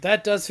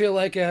That does feel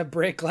like a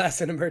break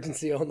glass and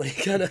emergency only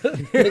kind of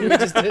thing we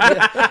just did.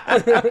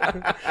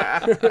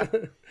 Yeah.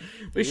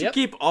 We should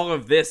keep all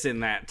of this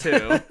in that,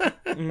 too.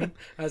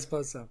 I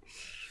suppose so.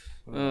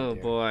 Oh,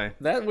 boy.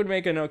 That would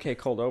make an okay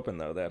cold open,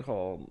 though,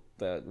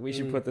 that we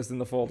should put this in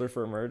the folder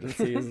for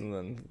emergencies, and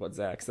then what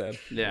Zach said.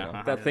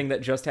 Yeah. That thing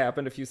that just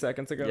happened a few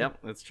seconds ago. Yep,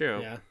 that's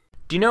true. Yeah.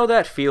 Do you know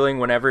that feeling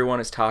when everyone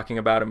is talking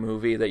about a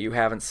movie that you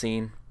haven't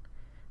seen?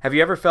 Have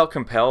you ever felt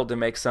compelled to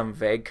make some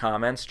vague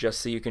comments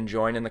just so you can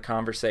join in the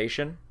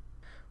conversation?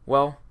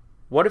 Well,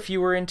 what if you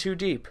were in too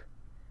deep?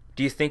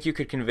 Do you think you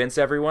could convince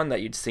everyone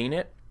that you'd seen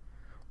it?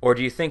 Or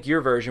do you think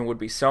your version would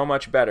be so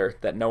much better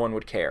that no one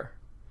would care?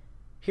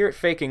 Here at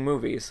Faking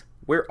Movies,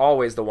 we're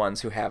always the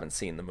ones who haven't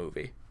seen the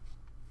movie.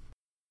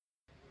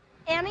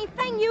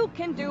 Anything you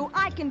can do,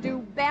 I can do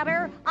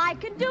better. I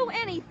can do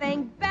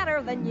anything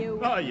better than you.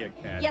 No, you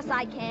can't. Yes,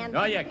 I can.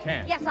 No, you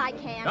can't. Yes, I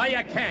can. No,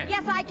 you can't.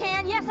 Yes, I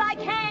can. Yes, I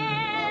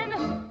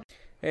can.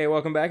 Hey,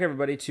 welcome back,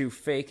 everybody, to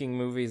Faking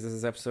Movies. This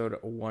is episode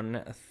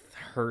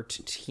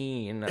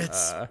 113.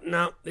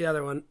 No, the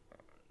other one.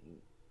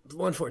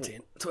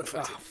 114. It's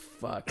 114.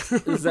 Fuck.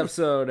 This is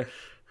episode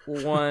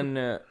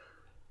 1...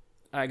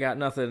 I got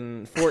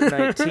nothing.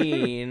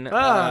 419. For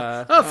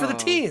the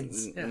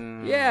teens.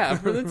 Yeah. Yeah,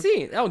 for the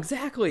teen. Oh,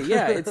 exactly.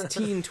 Yeah, it's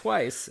teen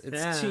twice. It's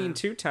Yeah. teen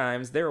 2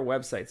 times. There are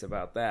websites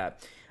about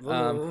that.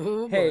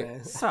 Oh, Hey, boy.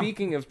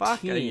 speaking of What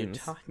teens, are you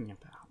talking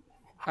about?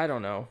 I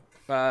don't know.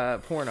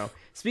 Porno.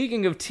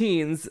 Speaking of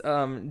teens,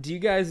 do you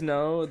guys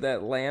know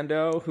that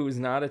Lando, who's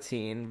not a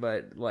teen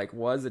but like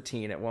was a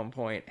teen at one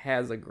point,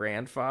 has a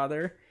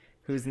grandfather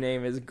whose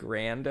name is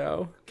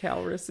Grando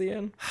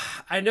Calrissian?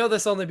 I know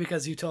this only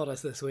because you told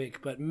us this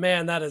week, but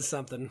man, that is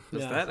something.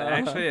 Is Yeah. that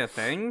actually a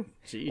thing?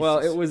 Jesus. Well,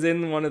 it was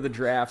in one of the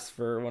drafts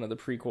for one of the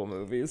prequel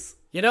movies.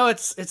 You know,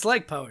 it's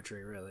like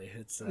poetry, really.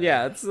 It's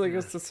Yeah, it's like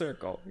it's a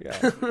circle. Yeah.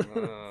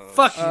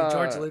 Fuck you,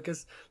 George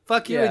Lucas.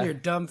 Fuck you yeah. and your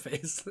dumb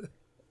face.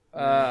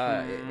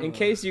 In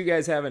case you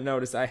guys haven't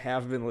noticed, I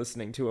have been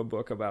listening to a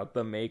book about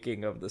the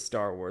making of the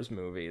Star Wars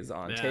movies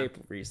on tape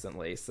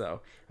recently,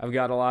 so I've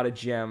got a lot of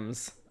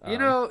gems. You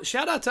know,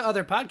 shout out to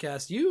other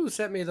podcasts. You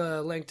sent me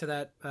the link to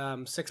that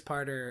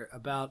 6-parter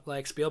about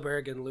like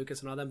Spielberg and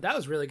Lucas and all them. That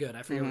was really good.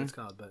 I forget what it's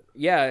called, but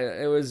Yeah,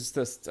 it was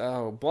just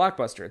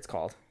Blockbuster. It's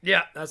called.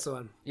 yeah, that's the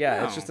one.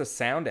 Yeah, Oh. It's just a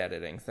sound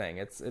editing thing.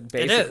 It's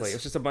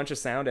is. just a bunch of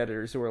sound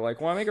editors who are like,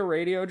 "Want to make a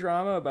radio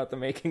drama about the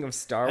making of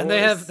Star Wars?" And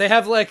they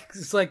have like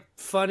it's like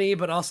funny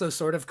but also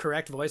sort of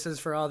correct voices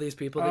for all these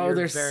people. That Oh, you're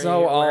they're very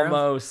so aware of.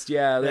 almost.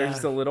 Yeah, they're Yeah.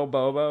 just a little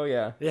Bobo.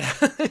 Yeah. Yeah,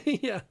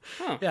 yeah,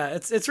 yeah.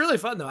 It's really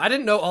fun though. I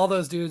didn't know all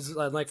those dudes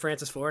like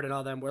Francis Ford and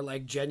all them were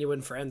like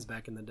genuine friends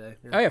back in the day.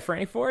 Yeah. Oh yeah,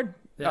 Franny Ford.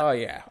 Yeah. Oh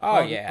yeah. Oh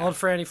Old- yeah. old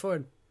Franny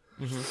Ford.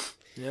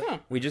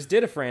 We just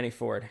did a Franny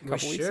Ford a We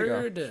couple weeks sure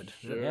ago. did.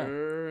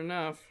 Sure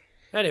enough.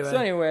 Anyway, So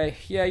anyway,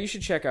 yeah, you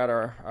should check out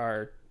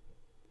our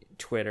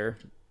Twitter.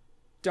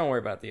 Don't worry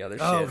about the other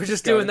shit. we're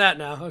just go doing to- that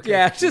now. Okay.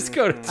 Yeah, just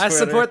go to Twitter. I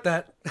support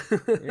that.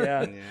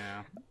 Yeah.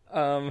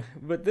 Yeah.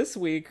 But this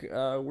week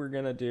we're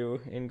gonna do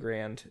in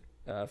grand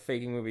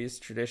Faking Movies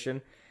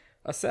tradition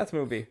a Seth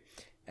movie.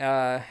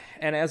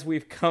 And as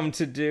we've come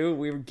to do,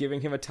 we're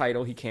giving him a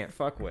title he can't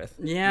fuck with.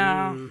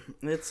 Yeah,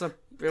 it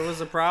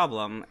was a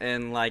problem,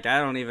 and like I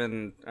don't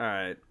even. All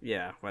right,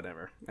 yeah,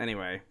 whatever.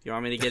 Anyway, you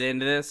want me to get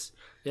into this?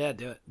 Yeah,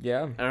 do it.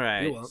 Yeah. All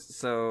right. You won't.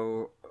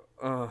 So,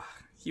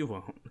 you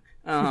won't.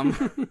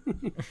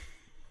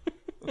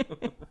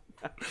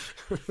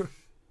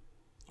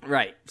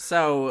 Right.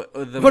 So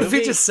the What movie,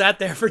 if he just sat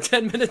there for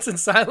 10 minutes in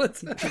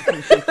silence?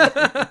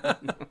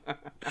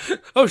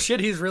 Oh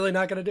shit, he's really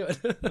not gonna do it.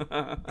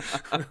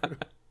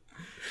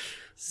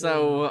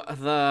 So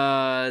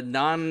the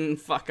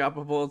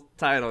non-fuck-upable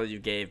title you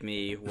gave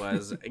me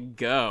was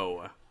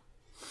Go.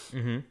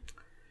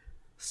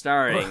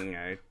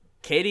 Starring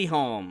Katie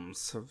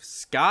Holmes,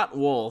 Scott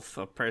Wolf,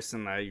 a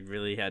person I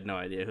really had no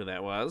idea who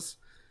that was.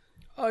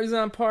 Oh, he's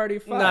on Party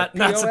 5. Not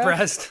POF?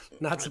 surprised.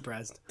 Not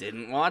surprised.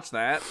 Didn't watch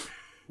that.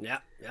 Yeah,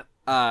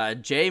 yeah.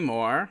 Jay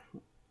Moore.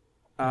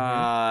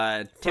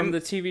 From Tim. the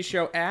TV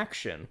show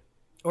Action.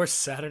 Or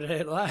Saturday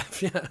Night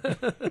Live. Yeah.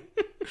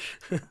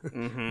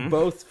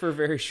 Both for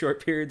very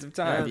short periods of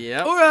time.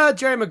 Yep. Or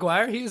Jerry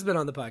Maguire. He's been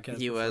on the podcast.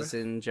 He before. was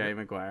in Jerry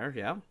Maguire.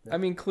 Yeah. I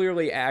mean,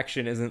 clearly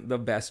Action isn't the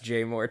best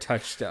Jay Moore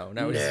touchstone.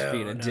 I was just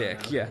being a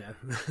dick. no,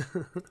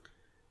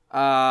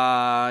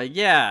 Yeah.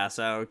 Yeah.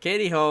 So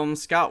Katie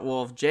Holmes, Scott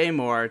Wolf, Jay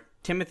Moore,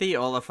 Timothy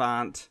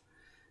Oliphant,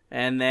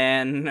 and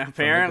then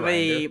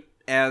apparently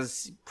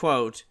as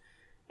quote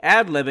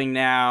ad-libbing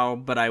now,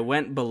 but I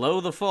went below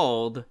the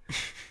fold.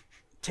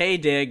 Taye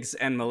Diggs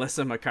and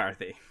Melissa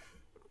McCarthy.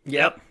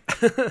 Yep.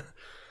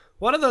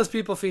 One of those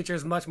people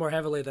features much more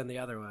heavily than the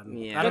other one.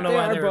 Yeah. I don't know They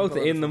why are they were both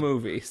in the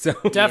movie, so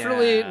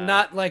Definitely Yeah.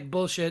 not like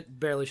bullshit.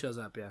 Barely shows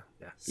up. Yeah,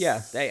 yeah.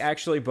 yeah, they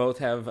actually both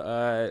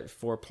have,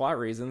 for plot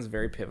reasons,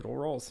 very pivotal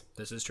roles.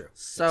 This is true.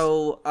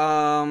 So,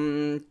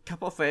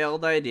 couple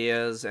failed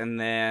ideas, and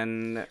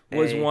then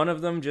Was one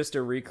of them just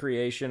a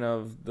recreation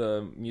of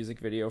the music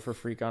video for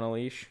Freak on a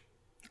Leash?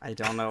 I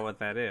don't know what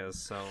that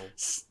is, so...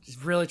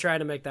 Really trying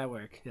to make that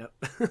work. Yep.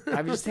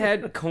 I've just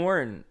had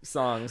Korn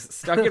songs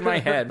stuck in my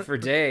head for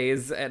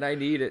days, and I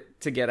need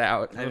it to get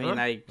out. I mean,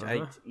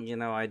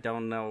 I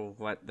don't know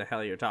what the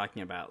hell you're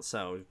talking about,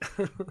 so...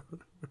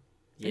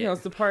 You know,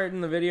 it's the part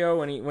in the video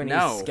when he's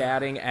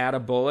scatting at a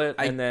bullet,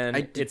 and then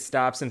it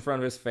stops in front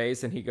of his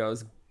face, and he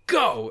goes,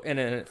 "Go!" and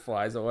then it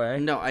flies away.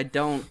 No, I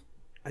don't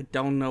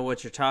know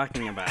what you're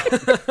talking about.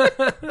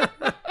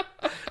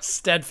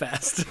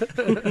 Steadfast.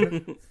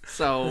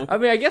 So I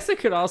mean, I guess it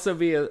could also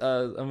be a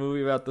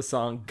movie about the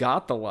song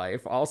 "Got the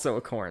Life," also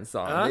a Korn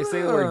song. They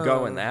say the word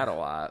 "go" in that a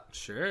lot.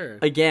 Sure.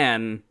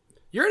 again,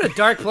 You're in a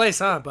dark place,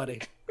 huh,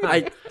 buddy?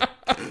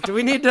 Do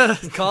we need to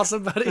call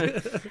somebody?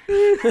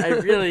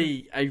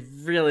 I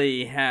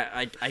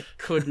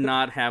could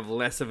not have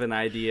less of an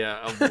idea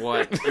of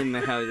what in the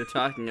hell you're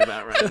talking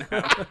about right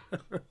now.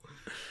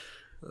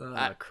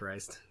 Oh,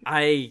 Christ.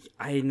 I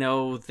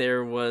know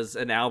there was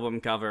an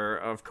album cover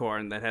of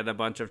Korn that had a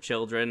bunch of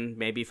children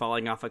maybe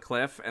falling off a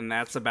cliff, and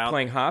that's about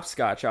Playing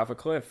hopscotch off a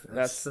cliff.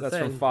 That's the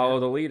from thing, Follow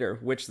the Leader,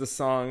 which the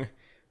song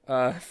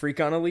Freak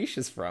on a Leash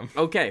is from.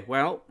 Okay,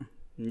 well,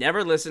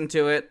 never listened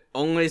to it,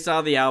 only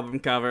saw the album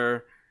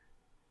cover.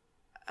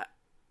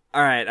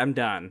 All right, I'm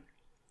done.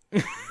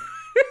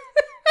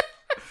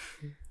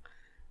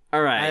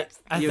 All right.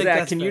 I think Zach,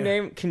 that's can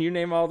fair. you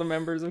name all the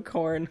members of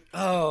Korn?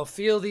 Oh,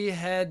 Fieldy,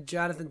 Head,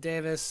 Jonathan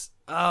Davis.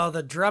 Oh,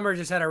 the drummer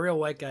just had a real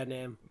white guy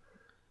name.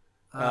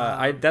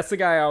 That's the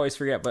guy I always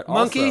forget, but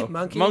Monkey? also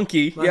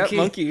Monkey? Yep,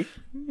 Monkey.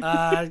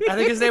 I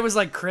think his name was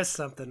like Chris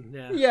something.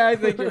 Yeah. Yeah, I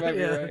think you might be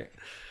Yeah. right.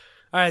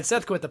 All right,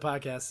 Seth quit the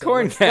podcast. So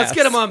Corncast. let's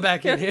get him on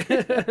back in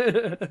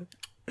here.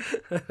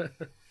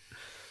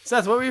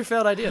 Seth, what were your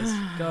failed ideas?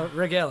 Go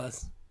regale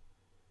us.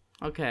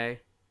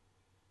 Okay.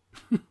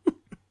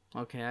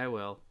 Okay, I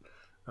will.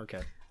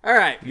 Okay, All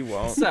right. You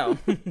won't. So,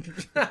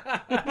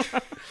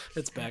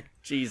 it's back.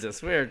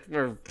 Jesus, we're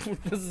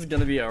this is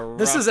gonna be a rough...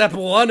 This is ep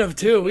 1 of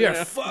 2. We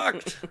are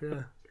fucked.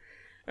 Yeah.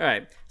 All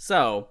right.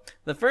 So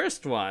the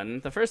first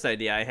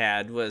idea I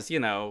had was,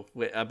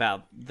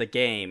 about the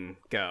game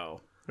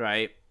Go,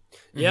 right?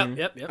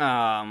 Yep.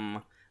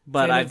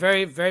 But I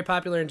very, very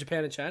popular in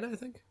Japan and China, I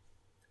think.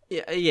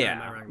 yeah,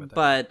 am I wrong about that?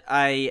 but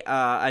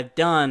I've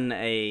done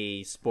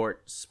a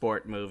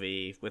sport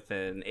movie with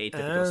an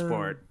atypical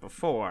sport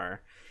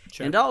before,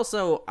 Sure. and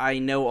also I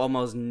know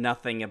almost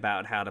nothing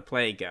about how to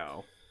play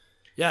Go.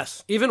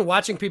 Yes, even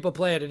watching people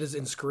play it, it is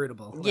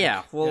inscrutable.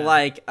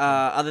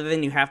 Other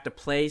than you have to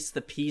place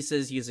the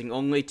pieces using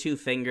only 2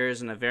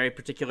 fingers in a very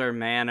particular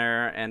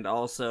manner, and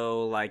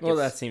also Well,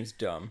 that seems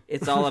dumb.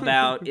 it's all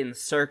about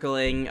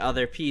encircling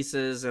other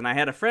pieces. And I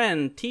had a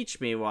friend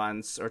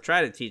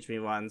try to teach me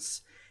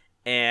once,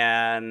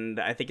 and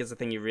I think it's a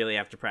thing you really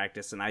have to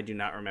practice, and I do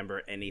not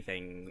remember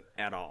anything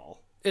at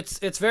all.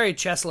 It's very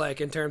chess-like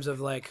in terms of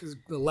like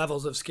the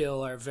levels of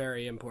skill are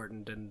very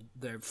important and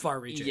they're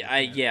far-reaching.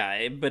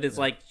 But it's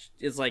like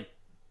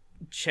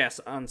chess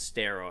on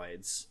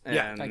steroids.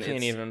 Yeah, and I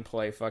can't even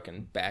play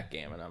fucking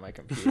backgammon on my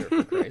computer,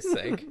 for Christ's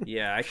sake.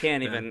 Yeah, I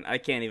can't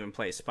even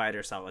play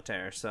Spider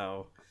Solitaire.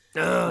 So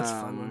Oh, it's a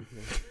fun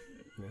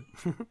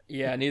one.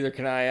 Yeah, neither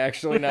can I,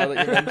 actually, now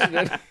that you mention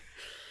it.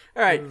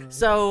 all right,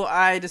 so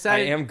I I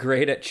decided. am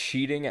great at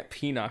cheating at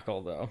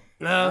Pinochle, though.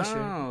 Oh, sure.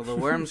 Oh, the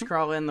worms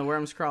crawl in, the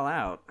worms crawl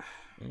out.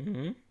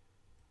 Mm-hmm.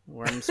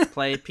 Worms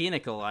play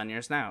Pinochle on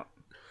your snout.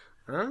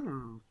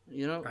 Oh.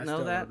 You don't know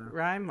still that don't know.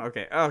 rhyme?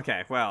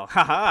 Okay. Well,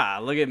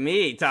 haha, look at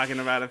me talking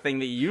about a thing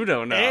that you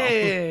don't know.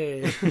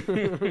 Hey!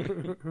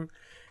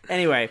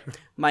 Anyway,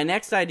 my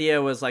next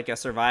idea was like a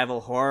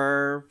survival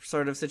horror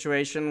sort of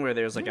situation where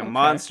there's like a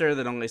monster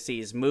that only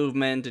sees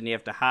movement and you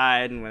have to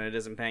hide, and when it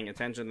isn't paying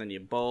attention, then you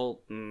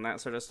bolt and that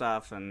sort of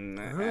stuff, and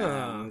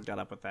got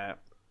up with that.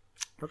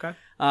 Okay.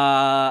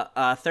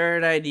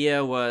 Third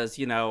idea was,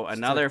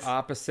 another... It's like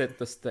opposite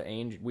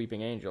the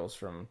Weeping Angels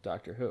from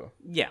Doctor Who.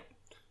 Yeah.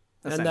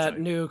 And that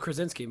essentially. new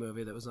Krasinski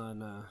movie that was on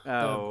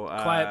Quiet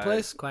Quiet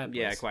Place?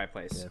 Yeah, Quiet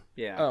Place.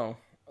 Yeah. Oh.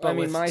 But I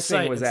mean, with my sight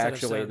thing was instead of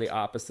actually sound. the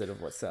opposite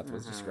of what Seth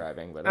was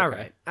describing, but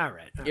okay. All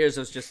right. Yours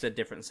was just a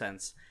different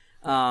sense.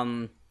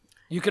 You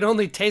can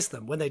only taste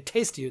them. When they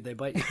taste you, they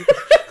bite you.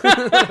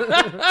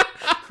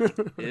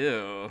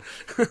 Ew.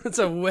 It's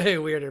a way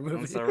weirder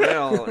movie. It's a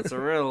real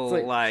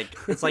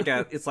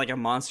it's like a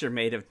monster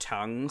made of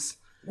tongues.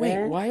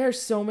 Wait, why are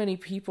so many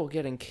people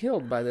getting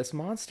killed by this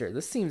monster?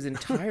 This seems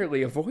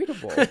entirely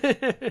avoidable.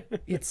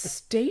 It's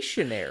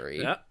stationary.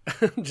 Yeah.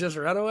 Just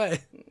run away.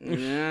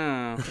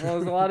 Yeah. Well,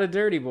 there's a lot of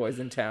dirty boys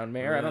in town,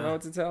 Mayor. I don't know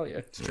what to tell you.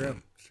 It's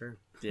true. Sure.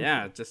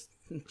 Yeah, just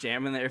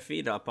jamming their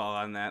feet up all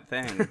on that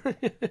thing.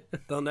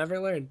 They'll never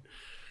learn.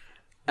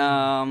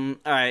 All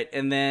right,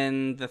 and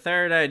then the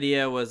third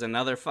idea was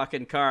another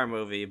fucking car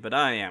movie, but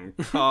I am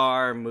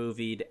car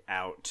movied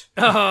out.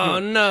 Oh,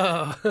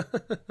 no.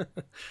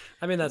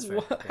 I mean, that's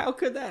fair. How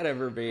could that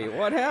ever be?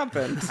 What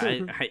happened?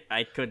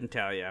 I couldn't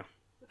tell you.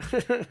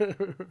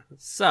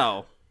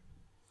 So,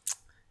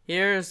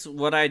 here's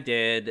what I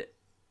did.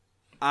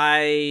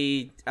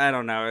 I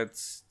don't know.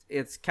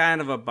 It's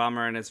kind of a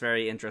bummer and it's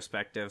very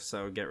introspective.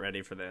 So get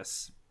ready for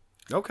this.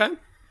 Okay.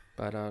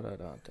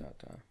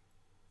 Ba-da-da-da-da-da.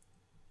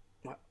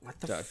 What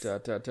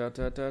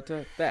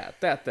the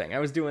That thing. I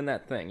was doing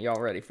that thing.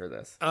 Y'all ready for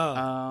this?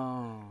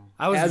 Oh.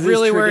 I was As is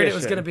really worried it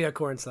was tradition. going to be a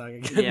Korn song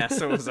again. Yeah,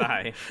 so was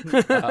I.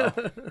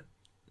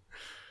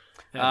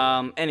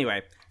 Oh.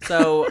 Anyway,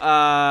 so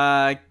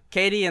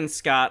Katie and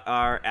Scott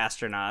are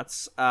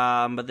astronauts,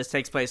 but this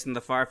takes place in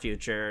the far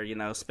future. You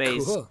know,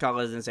 space Cool.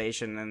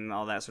 colonization and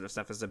all that sort of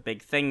stuff is a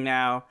big thing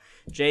now.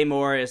 Jay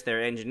Moore is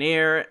their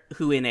engineer,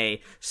 who, in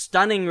a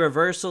stunning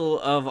reversal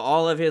of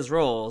all of his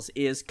roles,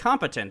 is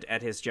competent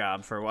at his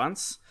job for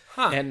once.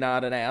 And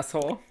not an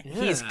asshole.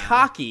 He's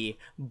cocky,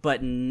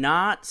 but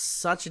not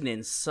such an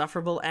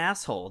insufferable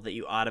asshole that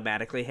you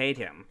automatically hate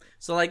him.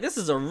 So, like, this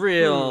is a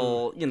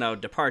real,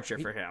 departure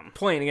for him.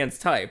 Playing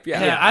against type.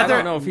 Yeah. Yeah, I either-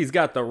 don't know if he's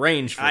got the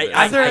range for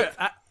this.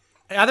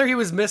 Either he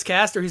was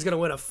miscast or he's going to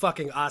win a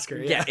fucking Oscar.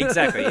 Yeah,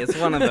 exactly. It's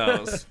one of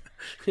those.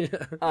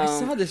 I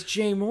saw this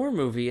Jay Moore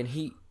movie, and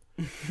he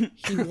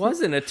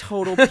wasn't a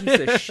total piece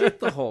of shit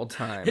the whole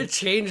time. It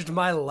changed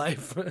my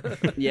life.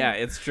 Yeah,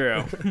 it's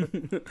true.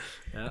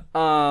 Yeah.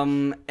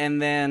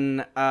 And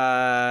then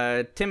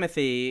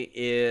Timothy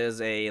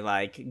is a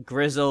like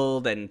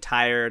grizzled and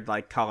tired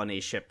like colony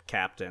ship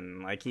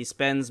captain. Like he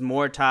spends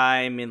more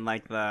time in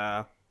like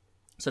the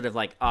sort of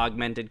like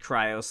augmented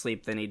cryo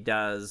sleep than he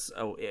does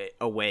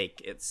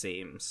awake, it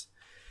seems.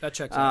 That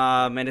checks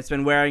out. And it's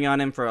been wearing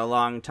on him for a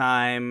long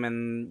time,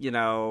 and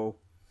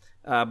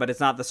but it's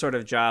not the sort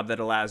of job that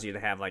allows you to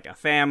have like a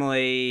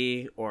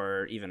family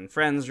or even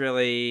friends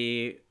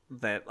really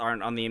that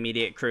aren't on the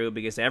immediate crew,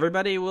 because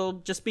everybody will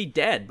just be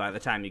dead by the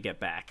time you get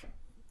back.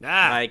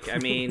 Like, I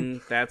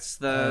mean, that's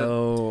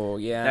the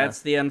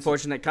that's the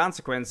unfortunate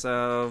consequence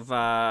of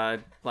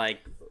like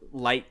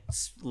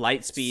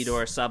light speed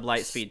or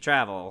sub-light speed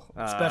travel.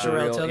 Special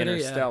Real relativity.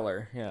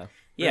 interstellar. Yeah.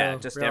 Yeah, Real-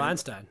 just real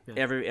Einstein. Yeah.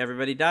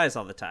 everybody dies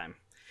all the time.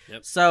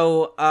 Yep.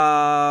 So,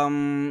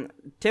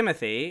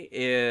 Timothy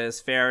is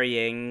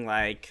ferrying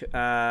like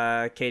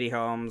Katie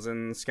Holmes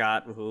and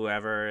Scott,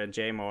 whoever, and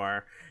Jay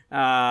Moore,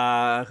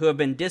 who have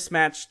been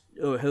dispatched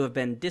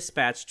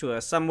to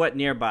a somewhat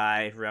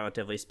nearby,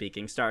 relatively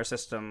speaking, star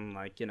system,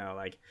 like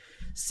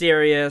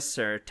Sirius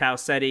or Tau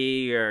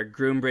Ceti or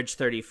Groombridge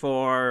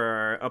 34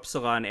 or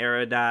Upsilon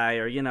Eridai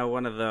or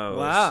one of those.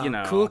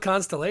 Wow, cool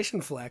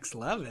constellation flex.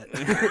 Love it.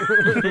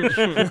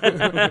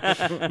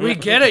 We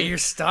get it, you're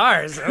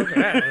stars.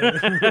 Okay.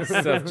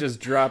 Stuff just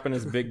dropping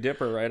his Big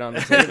Dipper right on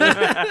the table.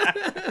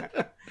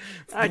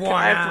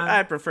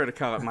 I prefer to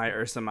call it my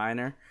Ursa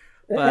Minor,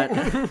 but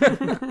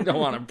Don't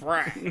want to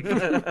brag.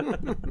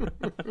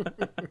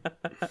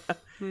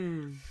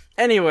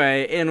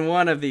 anyway, in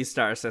one of these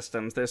star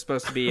systems, there's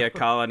supposed to be a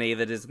colony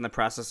that is in the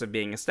process of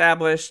being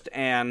established,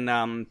 and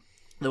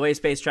the way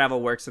space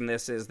travel works in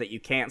this is that you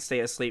can't stay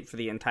asleep for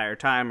the entire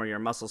time or your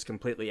muscles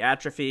completely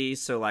atrophy.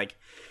 So, like,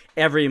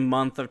 every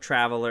month of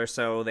travel or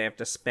so, they have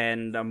to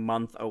spend a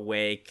month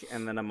awake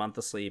and then a month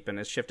asleep, and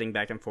it's shifting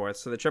back and forth.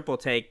 So the trip will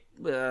take,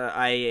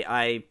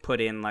 I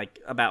put in, like,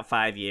 about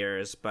 5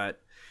 years, but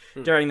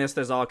during this,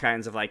 there's all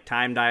kinds of like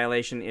time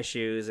dilation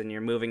issues, and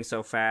you're moving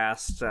so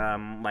fast.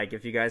 Like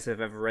if you guys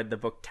have ever read the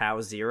book Tau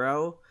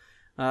Zero,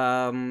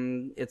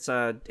 it's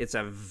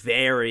a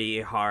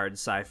very hard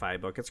sci-fi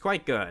book. It's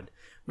quite good,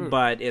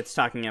 but it's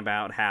talking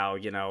about how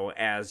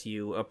as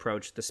you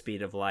approach the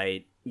speed of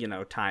light,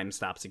 time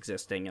stops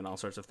existing and all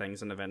sorts of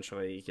things, and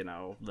eventually,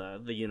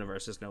 the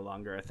universe is no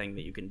longer a thing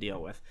that you can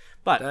deal with.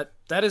 But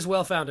that is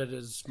well founded,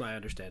 is my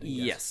understanding.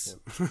 yes,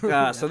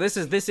 so this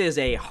is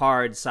a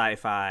hard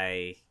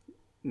sci-fi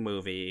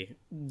movie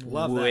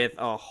with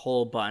a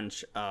whole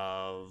bunch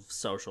of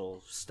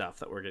social stuff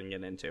that we're gonna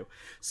get into.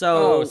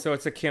 So So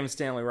it's a Kim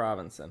Stanley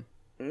Robinson.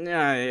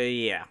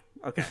 yeah,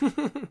 okay.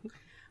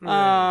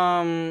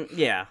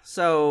 Yeah.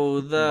 So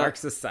the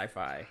Marxist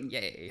sci-fi.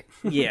 Yay.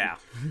 yeah.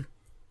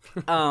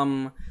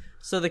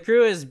 So the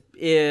crew is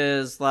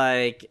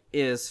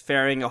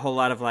ferrying a whole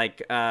lot of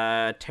like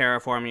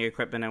terraforming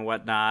equipment and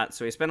whatnot.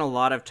 So we spend a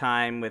lot of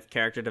time with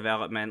character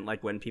development,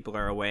 like when people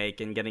are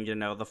awake and getting to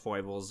know the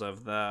foibles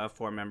of the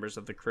 4 members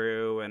of the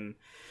crew. And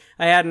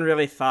I hadn't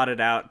really thought it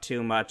out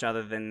too much,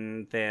 other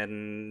than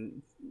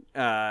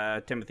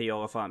Timothy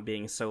Olyphant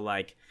being so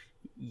like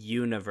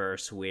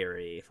universe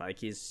weary. Like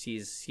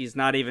he's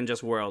not even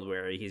just world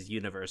weary, he's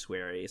universe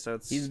weary. So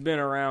He's been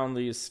around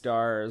these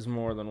stars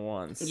more than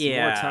once.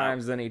 Yeah. More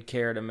times than he'd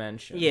care to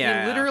mention.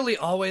 yeah, He literally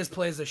always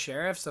plays the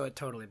sheriff, so it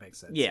totally makes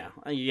sense. yeah,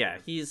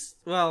 he's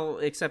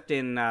except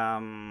in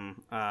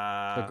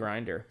The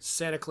Grinder.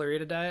 Santa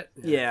Clarita Diet.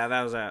 yeah,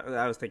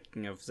 I was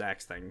thinking of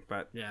Zach's thing,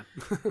 but Yeah.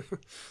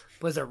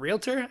 Was it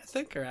Realtor, I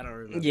think, or I don't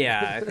remember.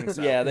 yeah, I think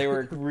so. Yeah, they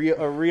were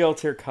a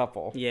realtor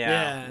couple.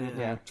 Yeah,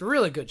 Yeah. It's a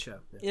really good show.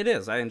 Yeah. it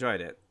is. I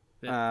enjoyed it.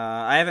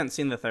 I haven't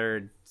seen the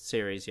 3rd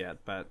series yet,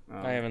 but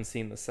I haven't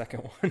seen the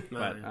second one.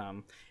 But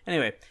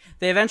anyway,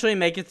 they eventually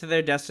make it to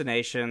their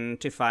destination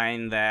to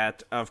find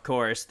that, of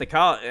course, the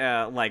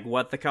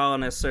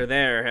colonists are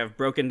there have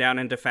broken down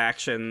into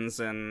factions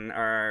and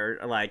are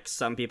like,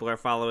 some people are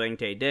following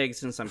Taye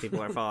Diggs and some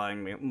people are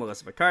following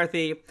Melissa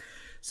McCarthy.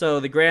 So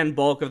the grand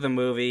bulk of the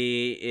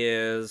movie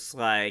is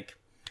like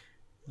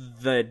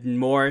the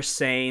more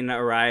sane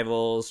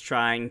arrivals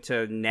trying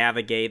to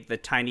navigate the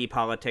tiny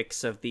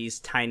politics of these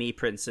tiny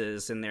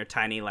princes in their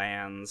tiny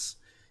lands,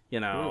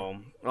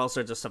 all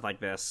sorts of stuff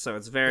like this. So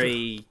it's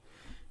very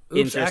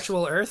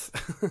actual Earth.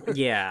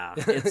 Yeah,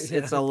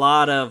 it's a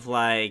lot of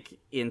like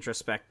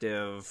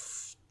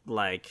introspective,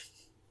 like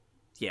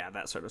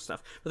that sort of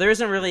stuff. But there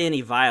isn't really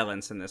any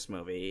violence in this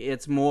movie.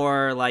 It's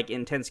more like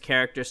intense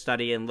character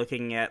study and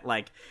looking at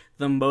like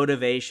the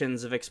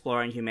motivations of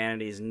exploring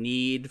humanity's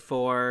need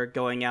for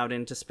going out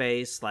into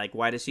space. Like,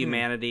 why does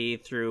humanity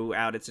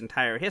throughout its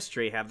entire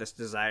history have this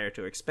desire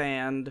to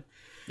expand?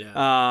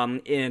 Yeah.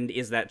 And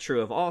is that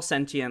true of all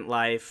sentient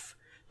life?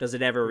 Does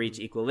it ever reach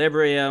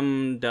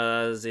equilibrium?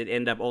 Does it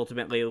end up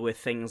ultimately with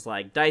things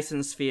like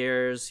Dyson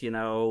spheres,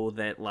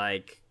 that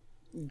like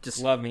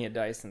just love me a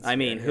Dyson sphere. I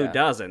mean, who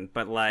doesn't?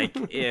 But like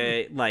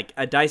like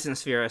a Dyson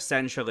sphere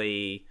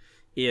essentially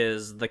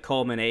is the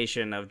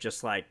culmination of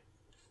just like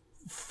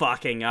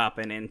fucking up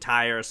an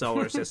entire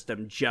solar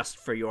system just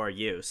for your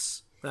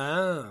use.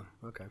 Oh,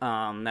 okay.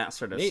 That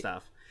sort of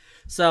stuff.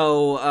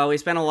 So we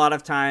spent a lot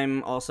of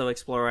time also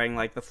exploring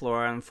like the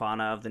flora and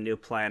fauna of the new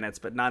planets,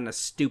 but not in a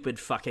stupid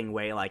fucking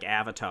way like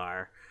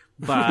Avatar.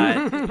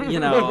 But,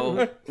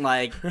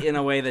 like in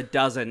a way that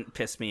doesn't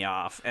piss me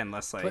off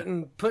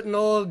endlessly. Putting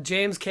old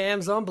James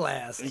Cams on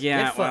blast.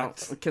 Yeah, well,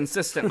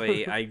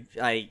 consistently, I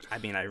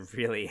mean, I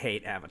really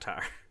hate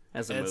Avatar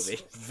as a movie.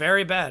 It's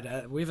very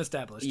bad. We've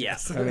established.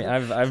 Yes. I mean,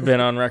 I've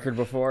been on record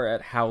before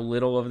at how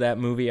little of that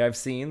movie I've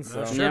seen.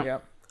 So, sure. Yeah.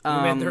 You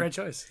made the right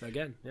choice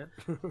again. Yeah.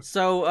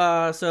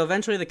 So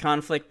eventually the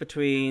conflict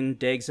between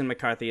Diggs and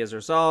McCarthy is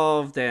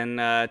resolved,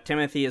 and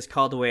Timothy is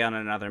called away on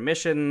another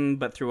mission.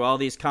 But through all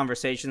these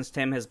conversations,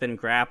 Tim has been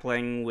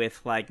grappling with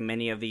like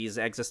many of these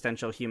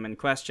existential human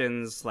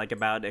questions, like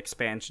about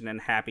expansion and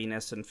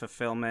happiness and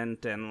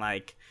fulfillment, and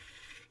like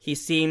he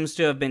seems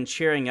to have been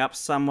cheering up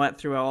somewhat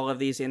through all of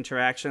these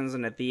interactions.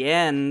 And at the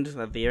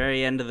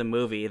very end of the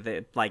movie,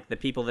 the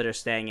people that are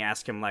staying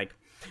ask him like,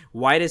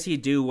 why does he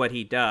do what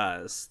he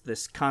does?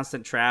 This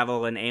constant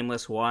travel and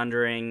aimless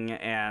wandering,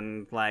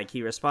 and like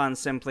he responds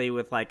simply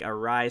with like a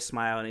wry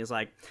smile, and he's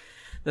like,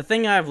 the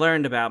thing I've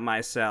learned about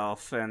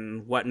myself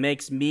and what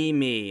makes me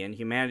me and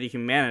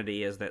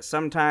humanity is that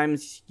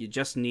sometimes you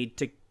just need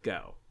to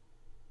go.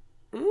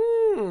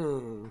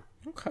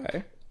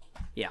 Okay.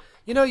 Yeah.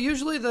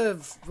 Usually the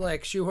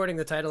like shoehorning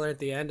the title at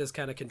the end is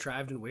kind of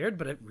contrived and weird,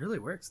 but it really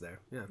works there.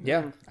 Yeah.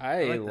 Yeah,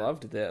 I like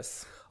loved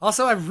this.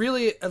 Also, I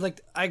really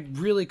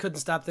couldn't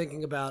stop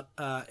thinking about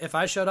if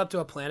I showed up to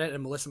a planet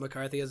and Melissa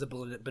McCarthy is a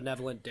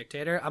benevolent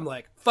dictator, I'm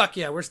like, fuck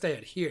yeah, we're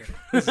staying here.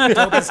 This is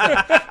dope as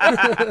hell.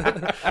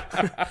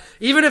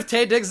 Even if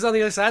Taye Diggs is on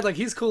the other side, like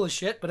he's cool as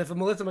shit. But if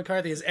Melissa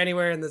McCarthy is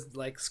anywhere in the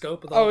like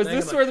scope of the whole is thing,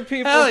 this I'm where like, the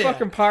people hell are yeah.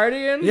 fucking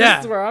partying? Yeah.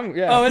 This is where I'm.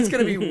 Yeah. Oh, it's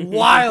gonna be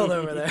wild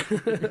over there.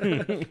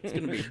 It's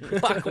gonna be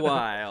buck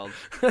wild.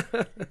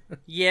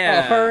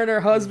 Yeah. Her and her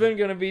husband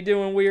gonna be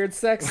doing weird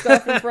sex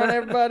stuff in front of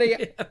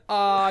everybody.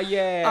 Aw,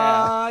 yeah.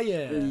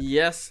 Yeah.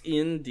 Yes,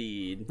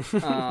 indeed.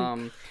 That's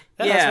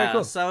very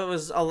cool. So it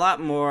was a lot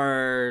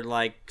more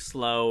like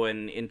slow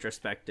and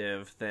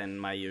introspective than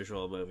my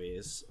usual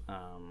movies.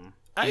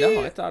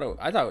 I thought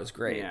it was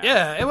great.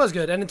 Yeah. It was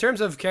good. And in terms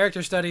of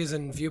character studies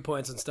and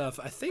viewpoints and stuff,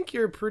 I think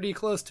you're pretty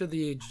close to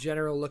the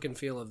general look and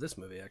feel of this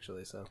movie,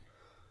 actually. So.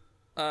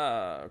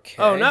 Okay.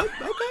 Oh no.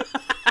 Okay.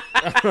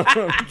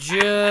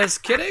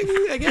 Just kidding,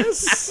 I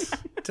guess.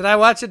 Did I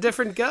watch a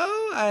different go?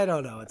 I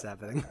don't know what's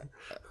happening.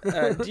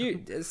 I'm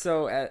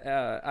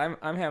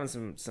having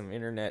some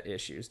internet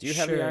issues. Do you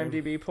have Sure. the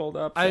IMDb pulled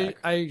up?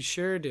 I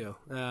sure do.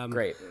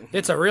 Great.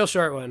 It's a real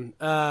short one.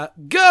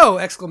 Go!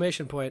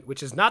 Exclamation point,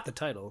 which is not the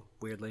title,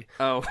 weirdly.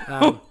 Oh.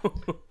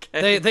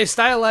 They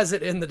stylize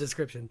it in the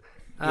description.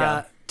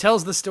 Yeah.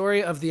 Tells the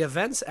story of the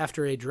events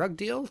after a drug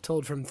deal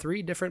told from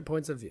 3 different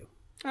points of view.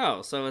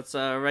 Oh, so it's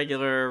a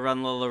regular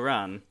Run Lola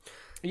Run.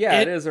 Yeah,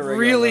 it is a regular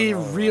really,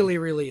 Run Lola Run.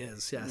 really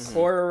is. Yes.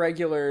 Or a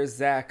regular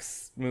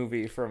Zach's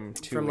movie from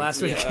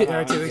last week ago.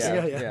 or 2 weeks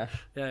ago. Yeah.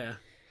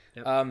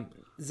 Yeah.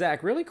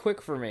 Zach, really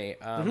quick for me,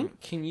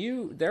 can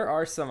you? There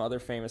are some other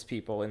famous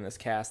people in this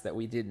cast that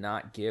we did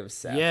not give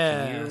Seth.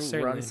 Yeah, can you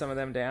certainly. run some of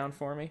them down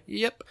for me?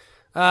 Yep.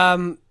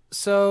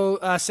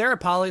 So Sarah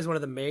Polley is one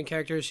of the main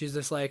characters. She's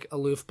this like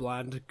aloof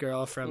blonde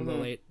girl from the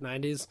late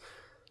 90s.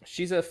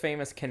 She's a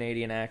famous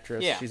Canadian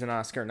actress. Yeah. She's an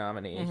Oscar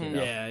nominee.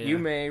 Yeah. You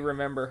may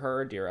remember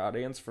her, dear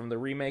audience, from the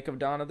remake of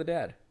Dawn of the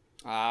Dead.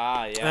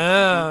 Ah,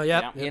 yeah. Oh,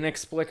 yep.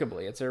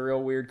 Inexplicably, it's a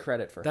real weird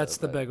credit for her. That's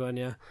the but- big one,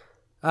 yeah.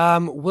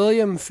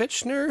 William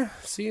Fichtner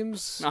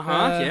seems.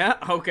 Yeah.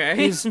 Okay.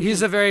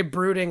 He's a very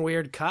brooding,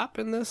 weird cop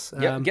in this.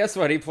 Yep. Guess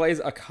what? He plays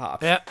a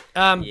cop. Yeah.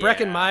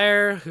 Breckin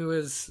Meyer, who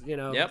is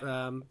Yep.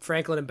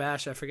 Franklin and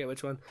Bash. I forget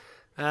which one.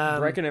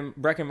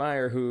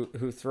 Breckenmeyer,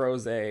 who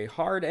throws a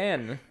hard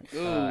N.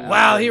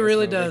 Wow, he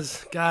really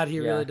does. God, he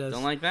really does.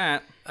 Don't like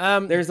that.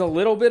 There's a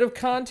little bit of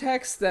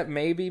context that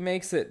maybe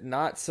makes it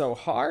not so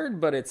hard,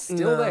 but it's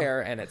still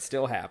there and it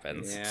still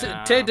happens.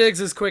 Yeah. Tay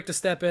Diggs is quick to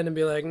step in and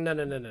be like, no.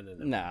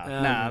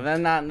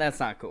 That's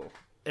not cool.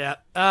 Yeah.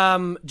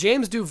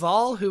 James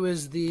Duval, who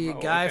is the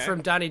guy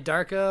from Donnie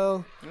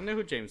Darko. I know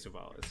who James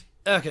Duval is.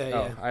 Okay,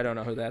 yeah. Oh, I don't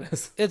know who that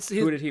is.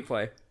 Who did he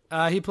play?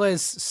 He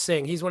plays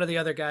Singh. He's one of the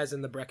other guys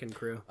in the Brecken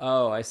crew.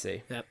 Oh, I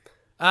see. Yep.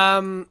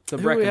 The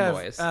Brecken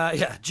boys.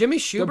 Yeah, Jimmy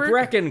Schubert. The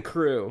Brecken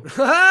crew.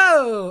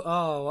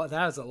 Oh,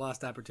 that was a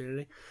lost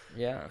opportunity.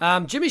 Yeah.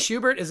 Jimmy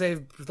Schubert is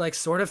a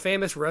sort of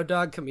famous Road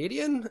Dogg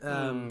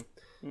comedian.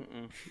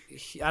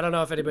 I don't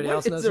know if anybody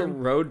else knows He's a him.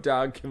 Road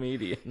Dogg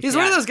comedian. He's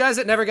one of those guys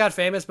that never got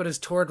famous, but has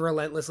toured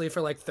relentlessly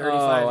for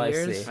 35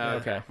 years. I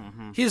see. Okay.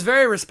 He's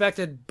very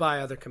respected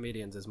by other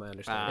comedians, is my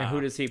understanding. And who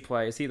does he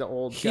play? Is he the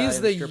old guy He's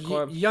in the the strip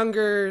club?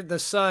 the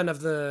son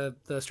of the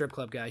strip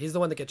club guy. He's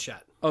the one that gets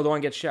shot. Oh, the one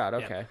gets shot.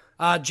 Okay.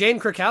 Jane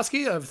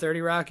Krakowski of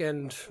 30 Rock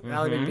and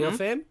Ally McBeal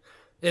fame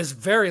is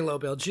very low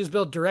billed. She's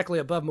billed directly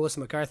above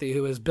Melissa McCarthy,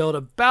 who is billed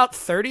about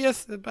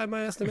 30th by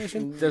my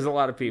estimation. There's a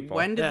lot of people.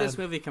 When did this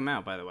movie come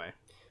out, by the way?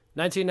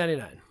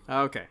 1999.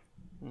 Okay.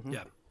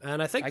 Yeah, and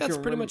I think that's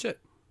pretty much it.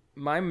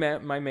 My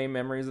main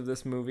memories of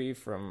this movie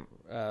from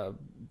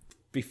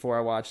before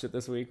I watched it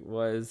this week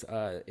was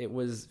it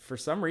was for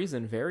some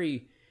reason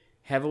very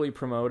heavily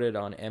promoted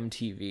on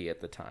MTV at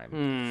the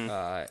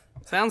time.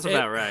 Sounds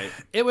about right.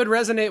 It would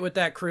resonate with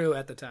that crew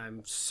at the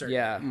time,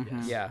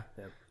 certainly. Yeah.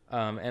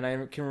 And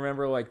I can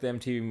remember the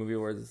MTV movie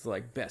where it's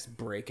best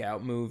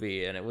breakout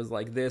movie, and it was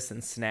this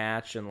and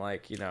Snatch, and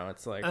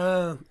it's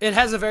it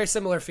has a very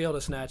similar feel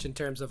to Snatch in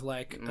terms of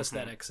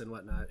aesthetics and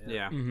whatnot.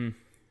 Yeah.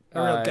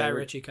 A real Guy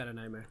Ritchie kind of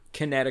nightmare.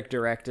 Kinetic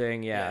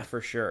directing,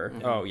 for sure.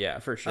 Oh yeah,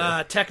 for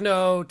sure.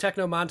 Techno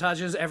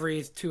montages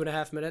every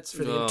 2.5 minutes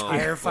for the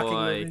entire fucking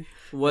movie.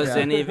 Was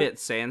any of it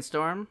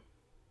Sandstorm?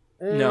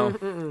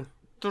 No.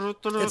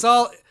 It's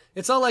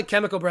all like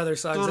Chemical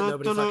Brothers songs that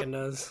nobody fucking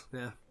knows.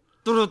 Yeah.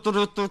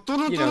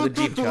 The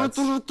deep cuts.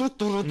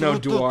 No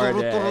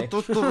Duarte. Yeah.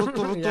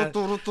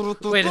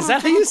 Wait, is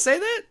that how you say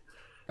that?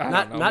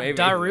 Not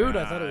Darude?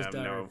 I thought it was I have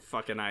Darude. no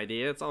fucking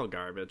idea. It's all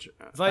garbage.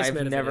 Vice I've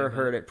made a never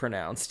video heard it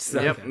pronounced. So.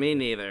 Yep, me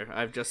neither.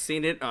 I've just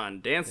seen it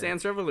on Dance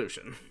Dance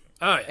Revolution.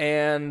 Oh, yeah.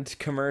 And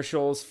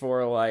commercials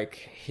for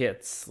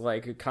hits,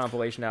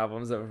 compilation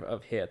albums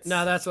of hits.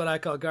 No, that's what I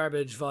call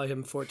garbage,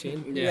 volume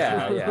 14.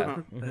 Yeah.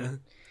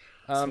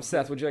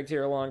 Seth, would you like to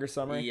hear a longer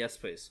summary? Yes,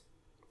 please.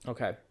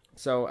 Okay.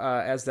 So,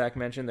 as Zach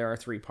mentioned, there are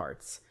 3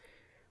 parts.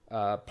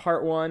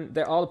 Part 1,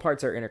 all the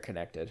parts are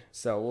interconnected,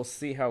 so we'll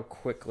see how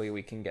quickly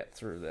we can get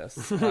through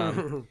this.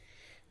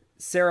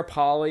 Sarah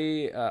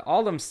Polley, all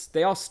of them,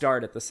 they all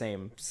start at the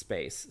same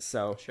space.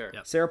 So, Sure.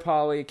 Yep. Sarah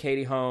Polley,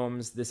 Katie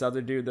Holmes, this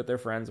other dude that they're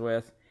friends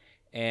with,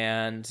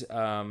 and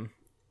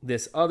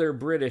this other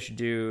British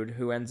dude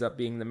who ends up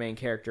being the main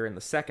character in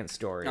the second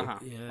story,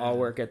 all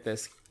work at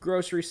this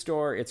grocery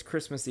store. It's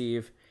Christmas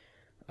Eve.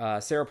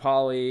 Sarah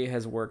Polley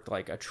has worked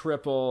a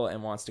triple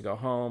and wants to go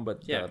home,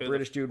 but the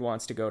British dude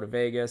wants to go to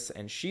Vegas,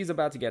 and she's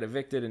about to get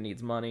evicted and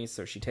needs money,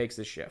 so she takes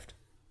this shift.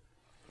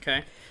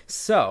 Okay.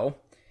 So,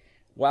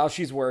 while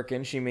she's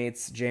working, she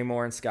meets Jay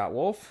Moore and Scott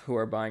Wolf, who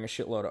are buying a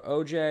shitload of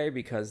OJ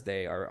because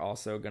they are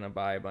also going to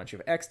buy a bunch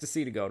of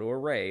ecstasy to go to a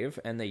rave,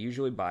 and they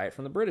usually buy it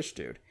from the British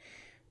dude.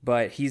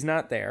 But he's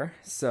not there,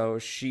 so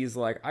she's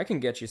like, I can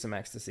get you some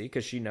ecstasy,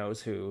 because she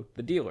knows who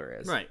the dealer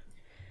is. Right.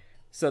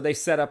 So they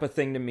set up a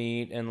thing to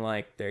meet, and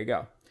there you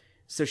go.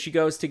 So she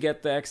goes to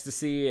get the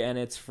ecstasy, and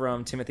it's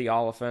from Timothy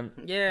Oliphant,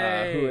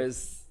 who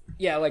is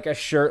a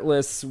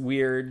shirtless,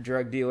 weird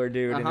drug dealer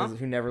dude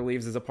who never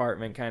leaves his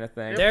apartment kind of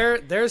thing.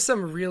 There's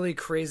some really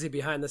crazy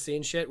behind the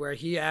scenes shit where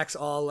he acts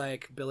all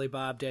like Billy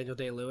Bob Daniel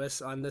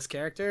Day-Lewis on this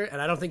character,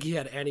 and I don't think he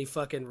had any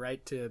fucking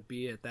right to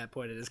be at that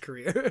point in his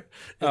career.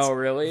 Oh,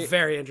 really?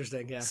 Very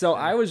interesting, yeah. So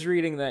I was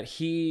reading that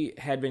he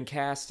had been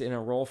cast in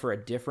a role for a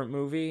different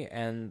movie,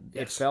 and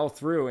it fell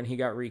through, and he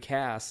got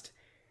recast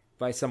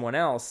by someone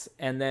else,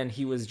 and then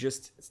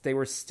they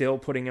were still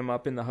putting him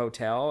up in the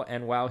hotel,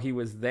 and while he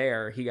was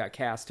there, he got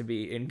cast to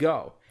be in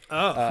Go.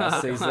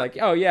 So he's like,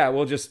 oh yeah,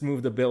 we'll just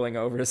move the billing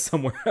over to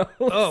somewhere else.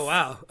 Oh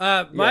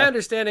wow. My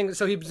understanding,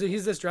 so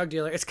he's this drug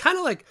dealer. It's kind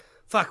of like,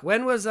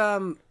 when was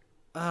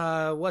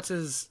what's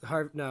his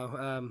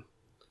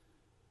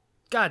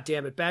God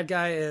damn it, bad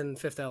guy in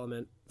Fifth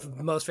Element,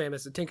 most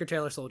famous, Tinker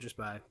Tailor Soldier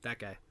Spy, that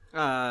guy.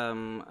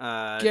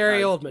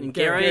 Gary Oldman.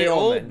 Gary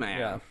Oldman.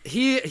 Yeah.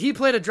 He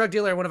played a drug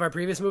dealer in one of our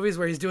previous movies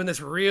where he's doing this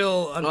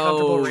real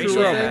uncomfortable racial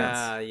True thing.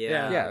 Romance.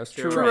 Yeah, it was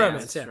True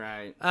Romance, yeah.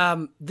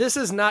 Right. This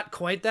is not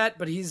quite that,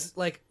 but he's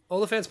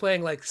Oliphant's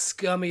playing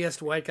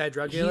scummiest white guy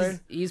drug dealer.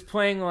 He's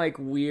playing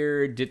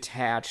weird,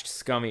 detached,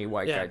 scummy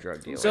white guy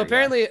drug dealer. So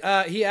apparently,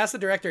 he asked the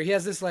director. He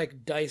has this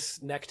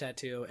dice neck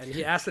tattoo, and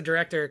he asked the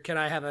director, "Can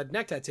I have a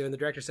neck tattoo?" And the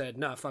director said,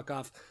 "No, fuck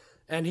off."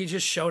 And he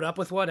just showed up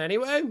with one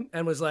anyway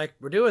and was like,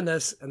 we're doing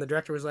this. And the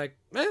director was like,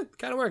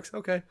 kind of works.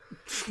 Okay.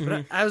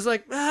 But I was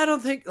like, I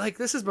don't think, like,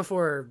 this is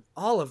before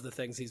all of the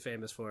things he's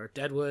famous for.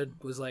 Deadwood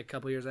was like a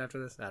couple years after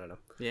this. I don't know.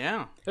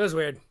 Yeah. It was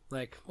weird.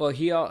 Like, well,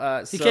 he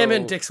came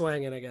in dick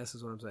swinging, I guess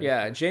is what I'm saying.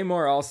 Yeah, Jay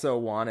Moore also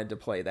wanted to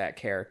play that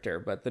character,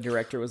 but the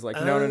director was like,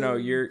 no,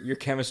 your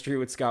chemistry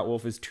with Scott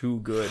Wolf is too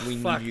good. We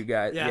need you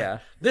guys. Yeah.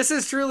 This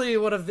is truly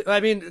one of the, I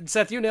mean,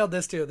 Seth, you nailed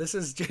this too. This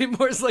is Jay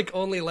Moore's like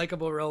only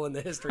likable role in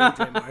the history of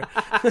Jay Moore.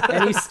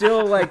 And he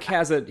still like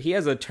has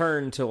a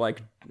turn to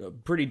like a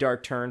pretty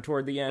dark turn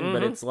toward the end,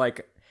 but it's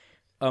like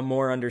a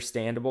more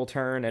understandable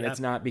turn, and it's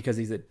not because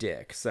he's a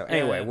dick. So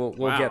anyway,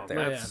 we'll get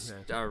there. That's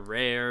a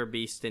rare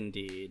beast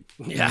indeed.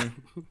 Yeah.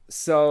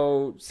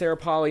 So Sarah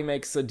Polley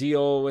makes a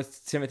deal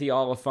with Timothy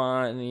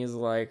Olyphant, and she's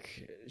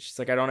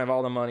like, I don't have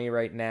all the money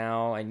right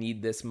now. I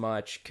need this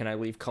much. Can I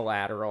leave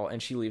collateral?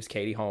 And she leaves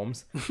Katie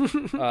Holmes.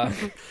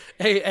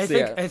 Hey, I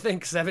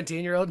think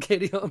 17-year-old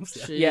Katie Holmes.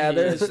 Yeah,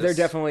 they're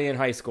definitely in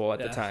high school at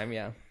the time.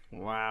 Yeah.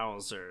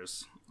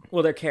 Wowzers.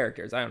 Well, they're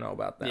characters. I don't know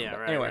about them. Yeah,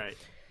 right. Anyway. Right.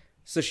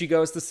 So she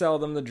goes to sell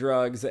them the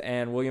drugs,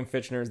 and William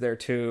Fichtner's there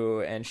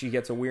too, and she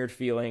gets a weird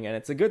feeling, and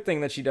it's a good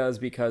thing that she does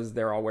because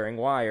they're all wearing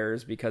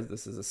wires, because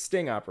this is a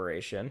sting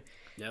operation.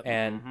 Yep.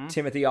 And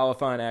Timothy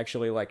Olyphant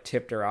actually like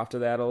tipped her off to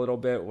that a little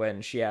bit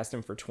when she asked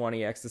him for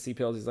 20 ecstasy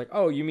pills. He's like,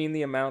 oh, you mean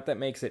the amount that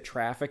makes it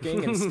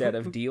trafficking instead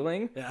of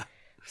dealing? Yeah.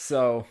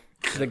 So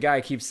the guy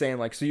keeps saying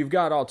like, so you've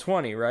got all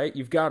 20, right?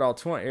 You've got all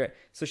 20. Right?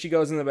 So she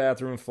goes in the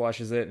bathroom,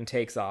 flushes it, and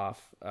takes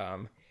off.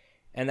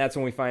 And that's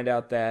when we find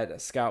out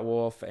that Scott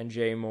Wolf and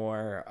Jay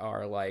Moore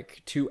are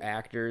like two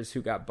actors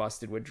who got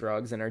busted with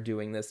drugs and are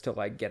doing this to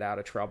like get out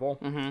of trouble.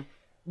 Mm-hmm.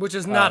 Which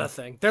is not a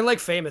thing. They're like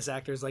famous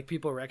actors. Like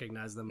people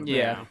recognize them.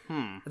 Yeah.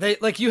 They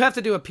like, you have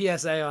to do a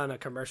PSA on a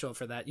commercial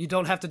for that. You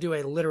don't have to do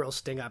a literal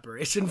sting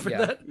operation for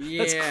that.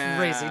 That's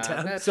crazy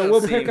town. So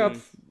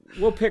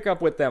we'll pick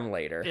up with them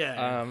later.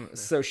 Yeah.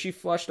 So she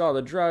flushed all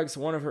the drugs.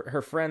 One of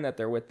her friend that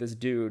they're with, this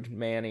dude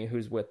Manny,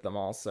 who's with them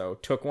also,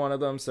 took one of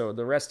them. So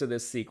the rest of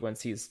this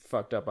sequence, he's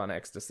fucked up on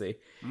ecstasy.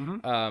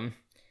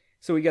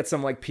 So we get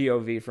some like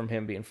POV from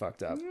him being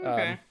fucked up.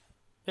 Okay.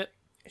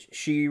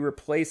 She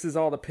replaces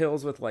all the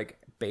pills with like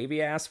baby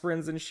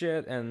aspirins and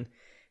shit, and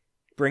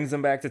brings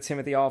them back to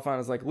Timothy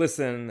Olyphant. Is like,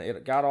 listen,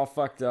 it got all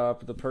fucked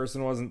up. The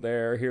person wasn't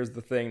there. Here's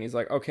the thing. And he's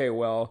like, okay,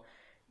 well,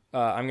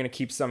 I'm going to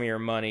keep some of your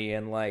money,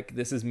 and like,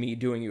 this is me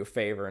doing you a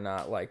favor,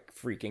 not like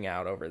freaking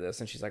out over this.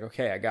 And she's like,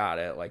 okay, I got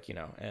it. Like, you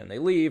know, and they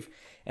leave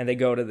and they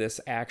go to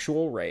this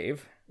actual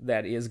rave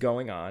that is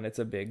going on. It's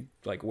a big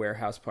like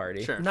warehouse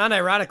party. Sure.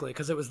 Non-ironically,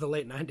 because it was the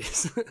late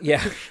 90s.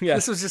 Yeah.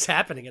 This was just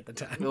happening at the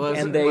time.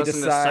 And they wasn't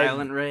decide a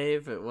silent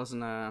rave. It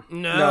wasn't a...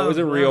 No, it was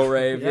a real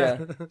rave, yeah.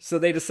 So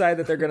they decide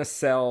that they're going to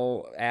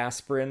sell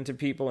aspirin to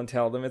people and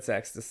tell them it's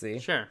ecstasy.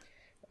 Sure.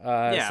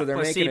 So they're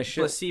making a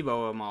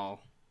placebo them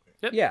all.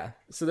 Yep. Yeah,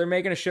 so they're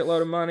making a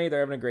shitload of money. They're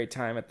having a great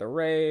time at the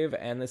rave,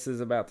 and this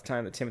is about the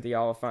time that Timothy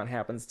Olyphant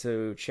happens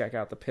to check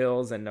out the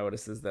pills and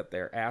notices that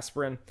they're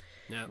aspirin.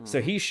 Yeah.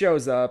 So he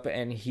shows up,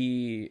 and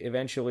he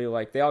eventually,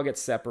 like, they all get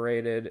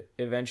separated.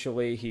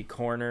 Eventually, he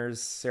corners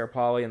Sarah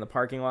Polley in the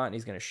parking lot, and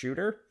he's going to shoot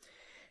her.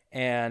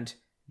 And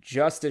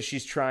just as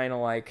she's trying to,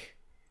 like,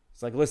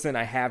 it's like, listen,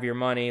 I have your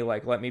money.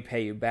 Like, let me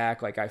pay you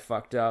back. Like, I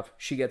fucked up.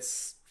 She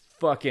gets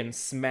fucking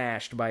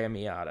smashed by a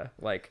Miata.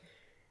 Like...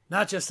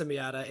 Not just a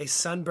Miata, a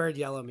sunbird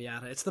yellow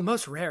Miata. It's the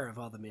most rare of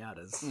all the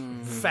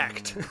Miatas.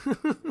 Fact.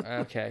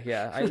 Okay,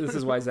 yeah. This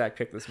is why Zach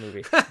picked this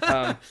movie.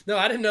 No,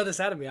 I didn't know this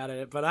had a Miata in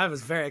it, but I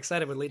was very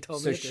excited when Lee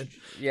told me it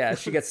did.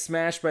 She gets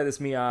smashed by this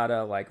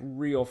Miata, like,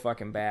 real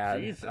fucking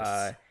bad.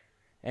 Jesus.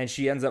 And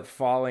she ends up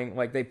falling,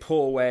 like, they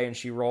pull away, and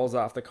she rolls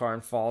off the car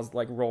and falls,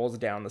 like, rolls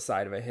down the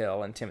side of a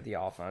hill, and Timothy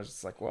Olyphant is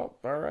just like, well,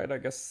 all right, I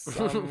guess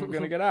I'm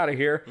gonna get out of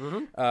here.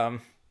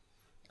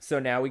 So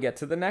now we get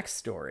to the next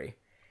story.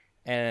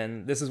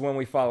 And this is when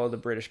we follow the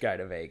British guy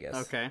to Vegas.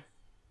 Okay.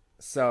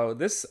 So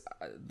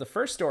the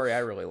first story I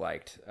really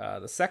liked.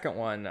 The second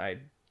one, I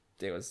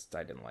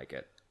didn't like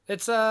it.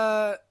 It's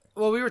well,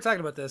 we were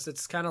talking about this.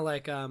 It's kind of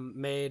like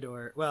made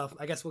or well,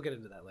 I guess we'll get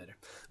into that later.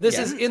 This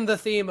is in the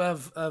theme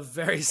of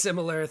very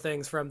similar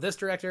things from this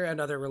director and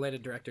other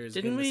related directors.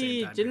 Didn't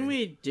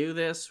we do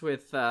this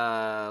with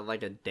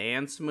like a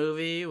dance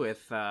movie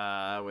with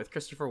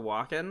Christopher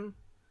Walken?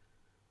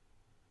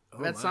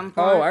 At some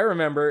point. Oh, I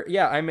remember.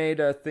 Yeah, I made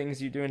Things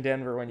You Do in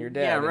Denver When You're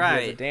Dead. Yeah,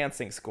 right. It was a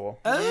dancing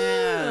school.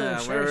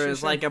 Where it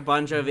was like a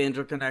bunch of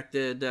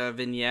interconnected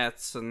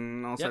vignettes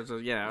and all sorts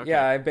of... Yeah, okay.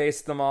 Yeah, I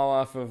based them all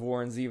off of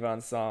Warren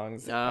Zevon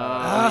songs.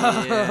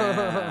 Yeah.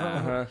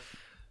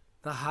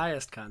 The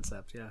highest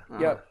concept, yeah.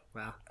 Yep.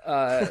 Wow.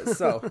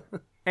 So,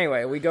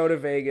 anyway, we go to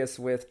Vegas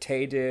with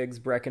Taye Diggs,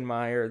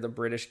 Breckenmeyer, the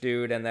British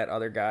dude, and that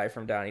other guy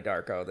from Donnie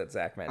Darko that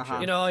Zach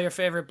mentioned. You know, all your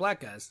favorite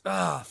black guys.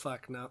 Oh,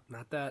 fuck, no,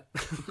 not that.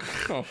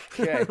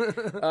 Okay.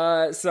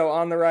 So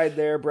on the ride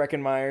there,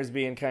 Breckenmeyer's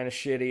being kind of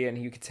shitty, and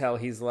you can tell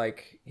he's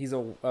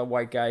a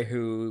white guy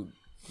who,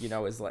 you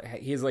know, is like,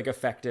 he's like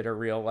affected a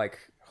real like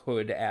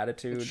hood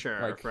attitude. Sure,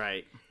 like,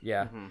 right.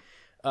 Yeah.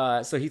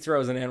 So he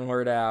throws an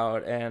N-word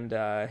out,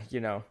 and,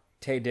 you know,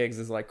 Taye Diggs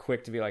is like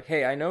quick to be like,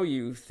 hey, I know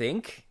you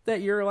think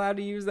that you're allowed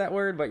to use that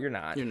word, but you're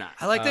not. You're not.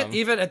 I like that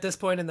even at this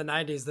point in the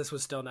 90s, this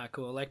was still not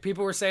cool. Like,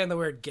 people were saying the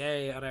word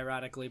gay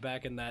unironically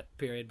back in that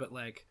period, but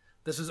like,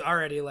 this was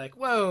already like,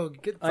 whoa,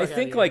 get the fuck I outta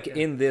think here. like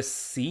in this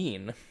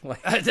scene,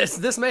 like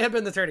this may have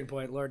been the turning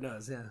point, Lord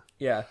knows,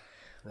 yeah.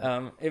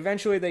 yeah.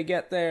 Eventually they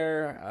get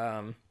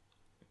there.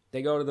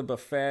 They go to the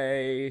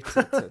buffet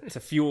to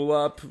fuel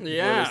up before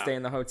they stay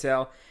in the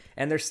hotel.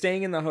 And they're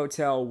staying in the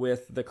hotel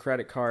with the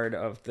credit card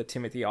of the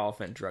Timothy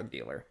Olyphant drug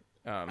dealer.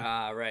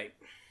 Right.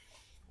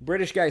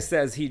 British guy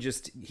says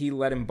he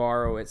let him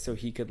borrow it so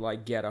he could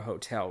like get a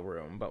hotel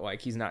room, but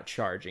like he's not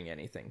charging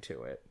anything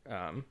to it.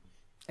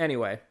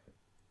 Anyway,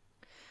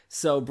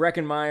 so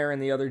Breckenmeyer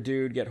and the other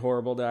dude get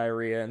horrible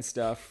diarrhea and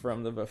stuff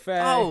from the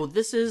buffet. Oh,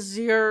 this is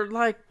your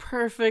like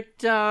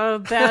perfect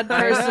bad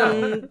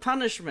person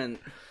punishment.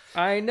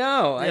 I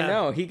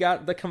know. He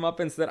got the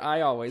comeuppance that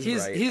I always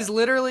write. He's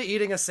literally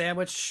eating a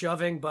sandwich,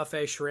 shoving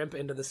buffet shrimp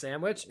into the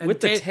sandwich. And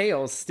with the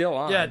tails still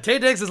on. Yeah, Taye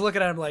Diggs is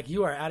looking at him like,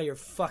 you are out of your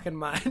fucking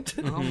mind.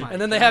 Oh my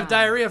and then they have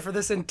diarrhea for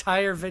this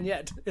entire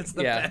vignette. It's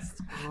the best.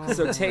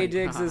 So Taye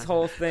Diggs'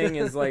 whole thing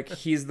is like,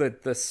 he's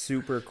the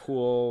super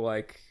cool,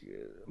 like,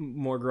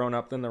 more grown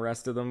up than the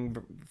rest of them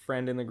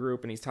friend in the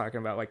group, and he's talking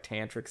about like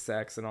tantric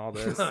sex and all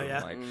this. Oh,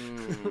 yeah. Like,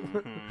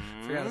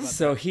 Forgot about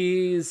so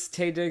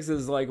Taye Diggs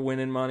is like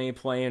winning money,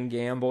 playing,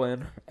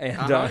 gambling,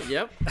 and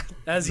Yep.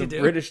 As you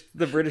do.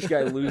 the British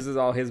guy loses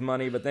all his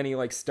money, but then he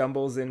like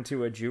stumbles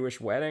into a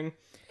Jewish wedding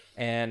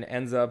and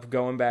ends up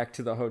going back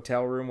to the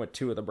hotel room with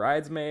two of the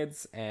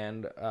bridesmaids.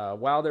 And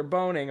while they're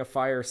boning, a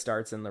fire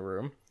starts in the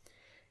room,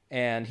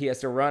 and he has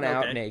to run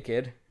out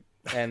naked.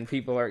 And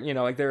people are,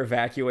 like they're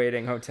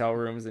evacuating hotel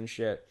rooms and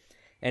shit.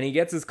 And he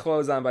gets his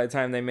clothes on by the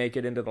time they make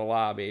it into the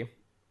lobby.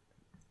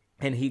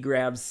 And he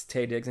grabs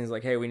Taye Diggs and he's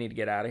like, hey, we need to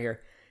get out of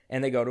here.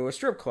 And they go to a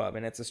strip club,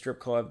 and it's a strip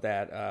club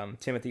that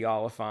Timothy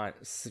Olyphant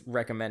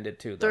recommended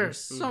to them. There's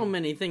so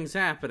many things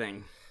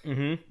happening.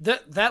 Mm-hmm.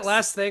 That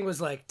last thing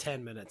was like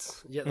 10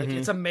 minutes. Yeah, like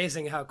it's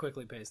amazing how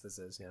quickly paced this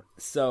is. Yeah.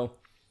 So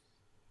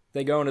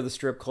they go into the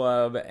strip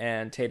club,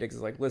 and Taye Diggs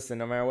is like, listen,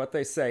 no matter what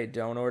they say,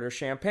 don't order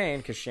champagne,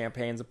 because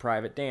champagne's a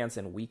private dance,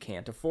 and we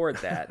can't afford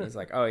that. And he's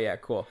like, oh, yeah,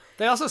 cool.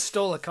 They also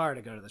stole a car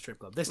to go to the strip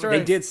club.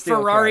 They did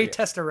steal Ferrari a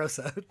car,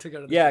 Testarossa to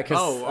go to the yeah, strip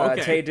club.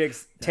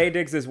 because Taye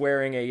Diggs is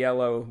wearing a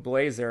yellow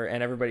blazer,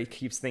 and everybody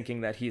keeps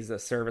thinking that he's a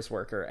service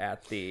worker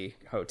at the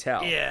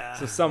hotel. Yeah.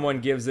 So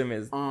someone gives him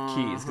his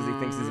keys because he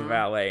thinks he's a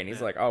valet, and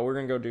he's like, oh, we're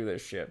going to go do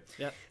this shit.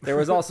 Yep. There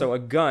was also a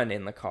gun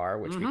in the car,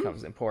 which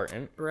becomes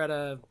important.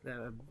 Beretta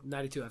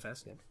 92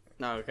 FS, yeah.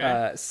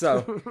 Okay.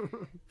 So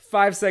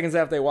 5 seconds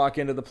after they walk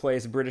into the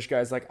place, British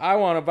guy's like, I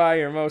want to buy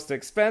your most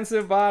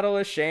expensive bottle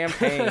of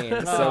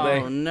champagne.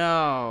 So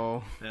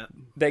no.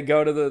 they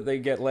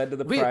get led to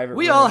the private room.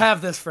 We all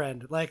have this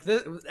friend. Like,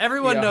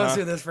 everyone knows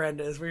who this friend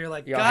is, where you're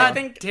like, God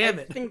damn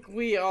it. I think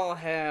we all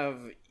have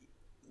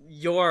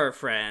your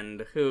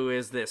friend who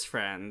is this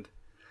friend.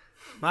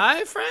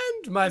 My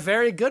friend? My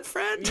very good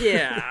friend?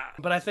 Yeah.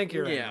 But I think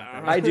you're right.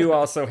 Yeah. I do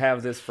also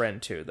have this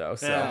friend too, though.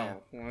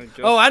 So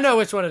Oh, I know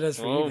which one it is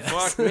for you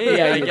guys. Fuck me.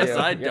 Yeah, I you guess do.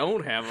 I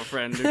don't have a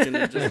friend who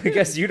can just... I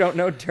guess you don't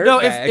know dirtbags. No,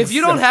 if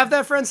you don't have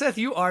that friend, Seth,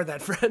 you are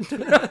that friend.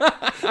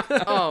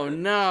 Oh,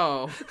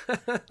 no.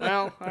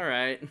 Well, all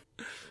right.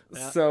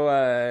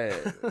 So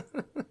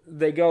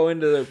they go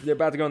they're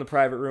about to go in the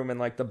private room, and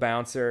like the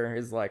bouncer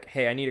is like,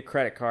 hey, I need a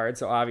credit card.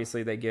 So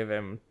obviously they give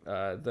him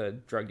the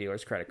drug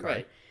dealer's credit card.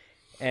 Right.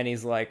 And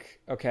he's like,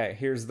 okay,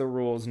 here's the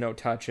rules, no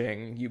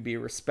touching, you be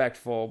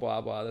respectful,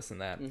 blah, blah, this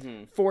and that.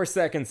 4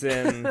 seconds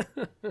in,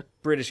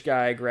 British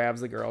guy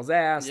grabs the girl's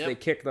ass, they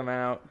kick them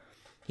out.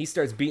 He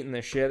starts trying to beat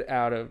the shit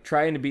out of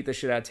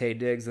Taye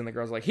Diggs, and the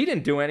girl's like, he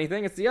didn't do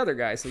anything, it's the other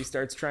guy. So he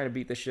starts trying to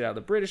beat the shit out of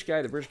the British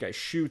guy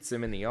shoots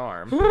him in the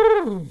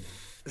arm.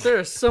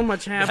 There's so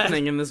much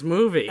happening in this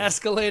movie.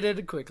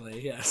 Escalated quickly,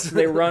 yes.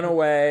 They run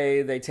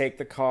away, they take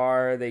the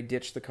car, they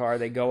ditch the car,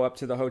 they go up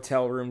to the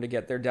hotel room to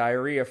get their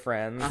diarrhea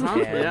friends.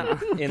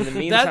 And in the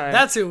meantime...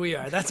 That's who we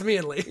are. That's me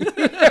and Lee. We're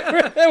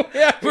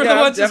the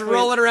the ones just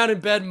rolling around in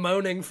bed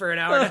moaning for an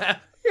hour and a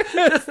half.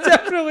 That's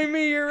definitely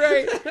me, you're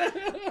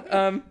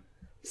right.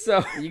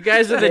 So you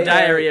guys are the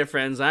diarrhea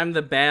friends. I'm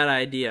the bad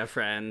idea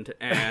friend,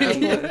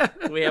 and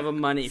we have a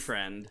money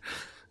friend.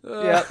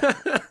 Yeah.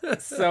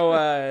 So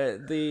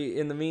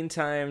in the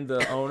meantime,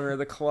 the owner of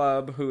the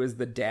club, who is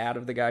the dad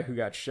of the guy who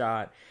got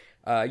shot,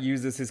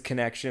 uses his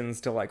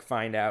connections to like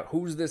find out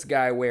who's this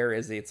guy, where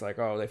is he. It's like,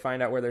 oh, they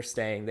find out where they're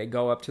staying. They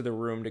go up to the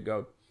room to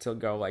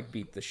go like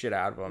beat the shit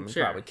out of him and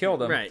probably kill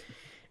them. Right.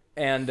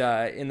 And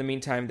in the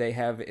meantime, they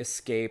have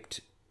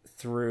escaped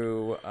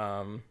through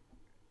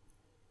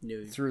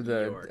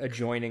the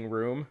adjoining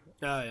room.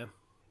 Oh yeah.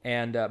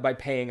 And by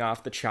paying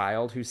off the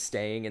child who's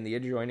staying in the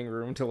adjoining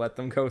room to let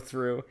them go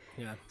through.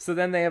 Yeah. So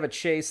then they have a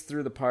chase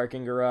through the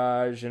parking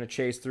garage and a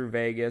chase through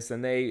Vegas,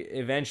 and they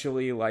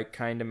eventually like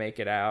kind of make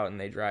it out, and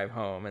they drive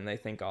home, and they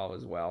think all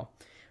is well.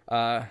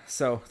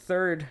 So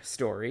third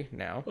story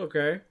now.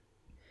 Okay.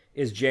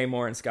 Is Jay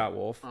Mohr and Scott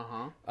Wolf.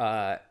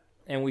 Uh-huh.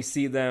 And we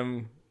see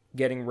them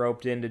getting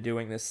roped into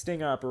doing this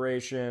sting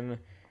operation.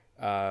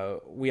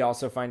 We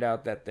also find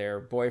out that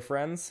they're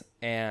boyfriends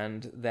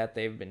and that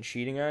they've been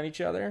cheating on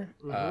each other.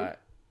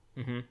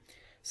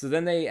 So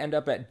then they end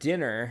up at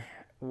dinner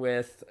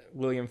with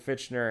William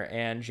Fichtner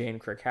and Jane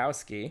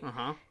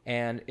Krakowski.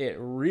 And it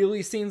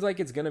really seems like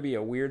it's going to be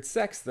a weird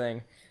sex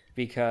thing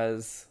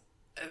because...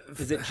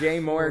 Is it Jay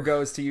Moore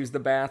goes to use the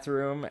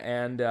bathroom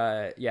and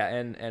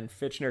and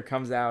Fichtner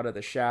comes out of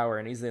the shower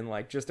and he's in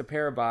like just a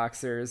pair of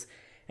boxers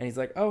and he's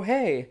like, oh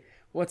hey,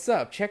 what's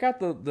up? Check out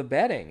the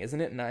bedding.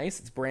 Isn't it nice?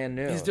 It's brand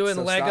new. He's doing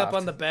so leg soft. up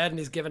on the bed and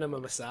he's giving him a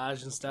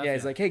massage and stuff. Yeah,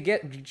 he's like, hey,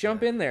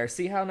 jump in there.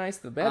 See how nice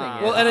the bedding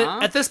is. Well,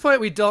 and at this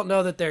point, we don't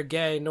know that they're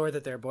gay nor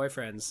that they're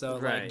boyfriends. So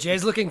Right. like,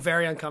 Jay's looking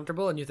very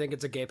uncomfortable, and you think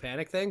it's a gay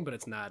panic thing, but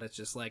it's not. It's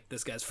just like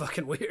this guy's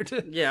fucking weird.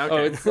 Yeah, Oh,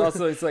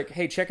 okay. it's like,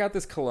 hey, check out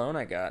this cologne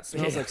I got.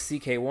 Smells like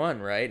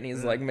CK1, right? And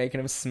he's like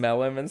making him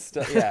smell him and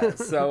stuff. Yeah.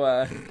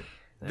 So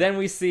then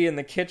we see in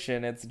the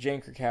kitchen, it's Jane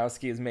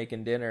Krakowski is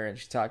making dinner and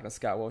she's talking to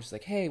Scott Wolf. She's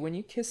like, hey, when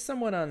you kiss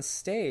someone on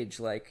stage,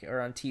 like,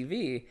 or on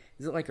TV,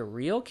 is it like a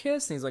real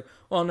kiss? And he's like,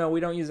 well, no, we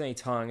don't use any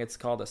tongue. It's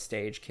called a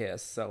stage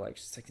kiss. So like,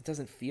 she's like, it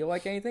doesn't feel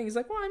like anything. He's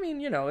like, well, I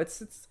mean, you know,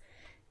 it's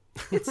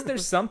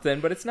there's something,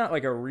 but it's not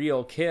like a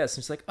real kiss.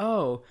 And she's like,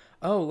 oh,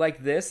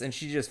 like this. And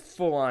she just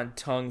full on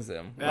tongues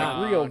him,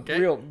 like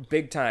real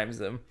big times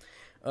him.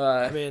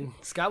 I mean,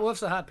 Scott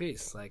Wolf's a hot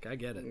piece. Like, I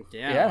get it.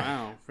 Yeah.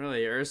 Wow.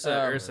 Really,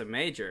 Ursa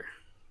Major.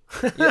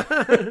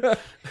 So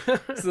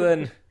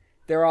then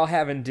they're all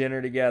having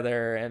dinner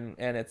together and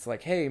it's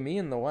like, hey, me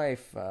and the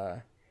wife,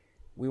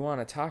 we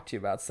want to talk to you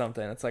about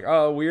something. It's like,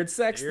 oh, weird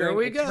sex Here thing.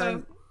 we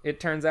go.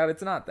 It turns out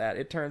it's not that.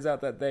 It turns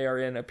out that they are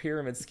in a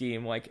pyramid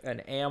scheme, like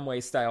an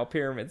Amway style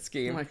pyramid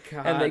scheme. Oh my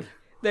God. And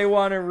they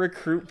want to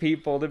recruit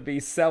people to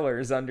be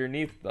sellers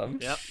underneath them.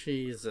 Yep.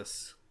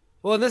 Jesus.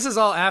 Well, and this is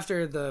all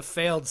after the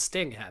failed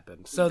sting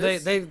happened. So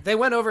they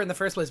went over in the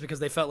first place because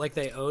they felt like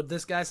they owed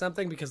this guy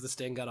something because the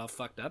sting got all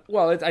fucked up.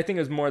 Well, I think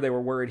it was more they were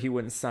worried he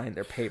wouldn't sign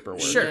their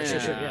paperwork. Sure,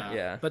 Yeah.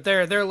 yeah. But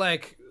they're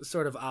like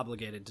sort of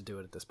obligated to do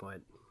it at this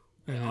point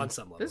on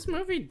some level. This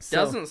movie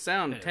doesn't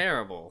sound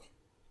terrible.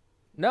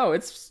 No,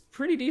 it's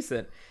pretty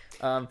decent.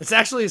 It's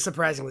actually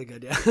surprisingly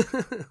good,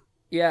 yeah.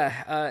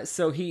 Yeah,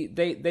 so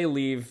they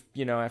leave,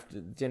 you know,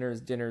 after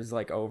dinner's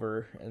like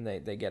over and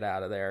they get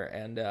out of there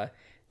and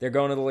they're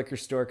going to the liquor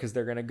store because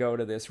they're going to go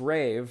to this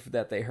rave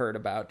that they heard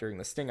about during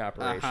the sting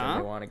operation.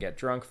 They want to get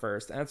drunk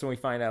first. And that's when we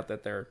find out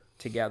that they're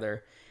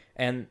together.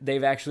 And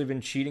they've actually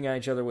been cheating on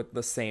each other with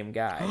the same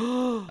guy.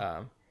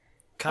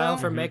 Kyle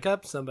from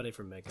makeup? Somebody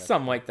from makeup.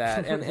 Something like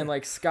that. And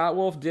like Scott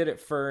Wolf did it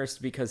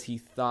first because he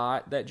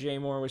thought that Jay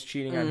Moore was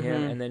cheating on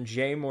him. And then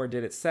Jay Moore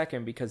did it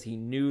second because he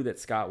knew that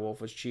Scott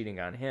Wolf was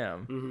cheating on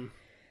him.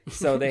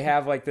 So they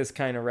have like this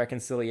kind of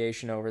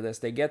reconciliation over this.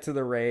 They get to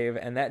the rave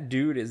and that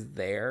dude is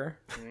there.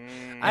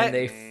 And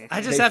they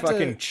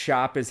fucking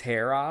chop his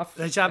hair off.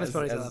 They chop his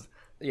ponytail off.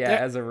 Yeah,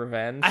 as a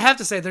revenge. I have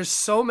to say, there's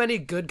so many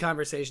good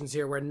conversations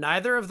here where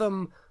neither of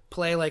them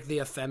play like the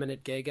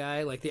effeminate gay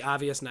guy, like the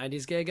obvious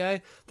 90s gay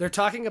guy. They're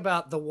talking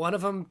about the one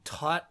of them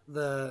taught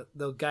the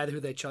guy who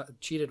they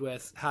cheated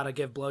with how to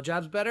give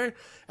blowjobs better,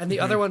 and the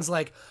other one's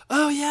like,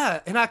 oh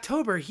yeah, in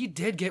October he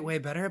did get way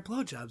better at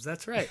blowjobs.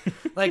 That's right.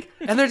 Like,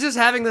 and they're just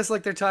having this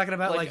like they're talking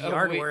about like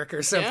yard work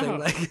or something. Yeah.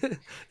 Like,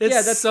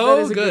 it's that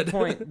so is a good.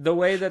 Point. The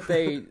way that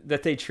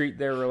they treat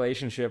their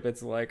relationship,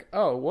 it's like,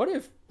 oh, what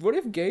if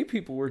gay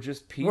people were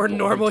just people? We're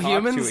normal who talk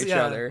humans to each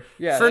other.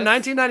 Yeah, for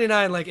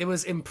 1999, like it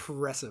was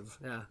impressive.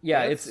 Yeah.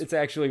 Yeah, it's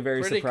actually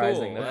very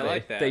surprising cool.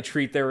 that they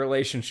treat their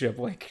relationship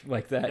like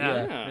that.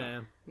 Yeah.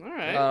 All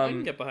right, I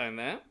can get behind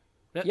that.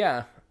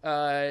 Yeah.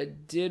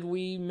 Did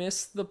we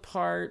miss the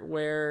part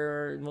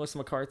where Melissa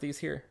McCarthy's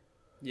here?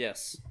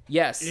 Yes.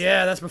 Yeah,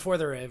 that's before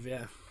the rave.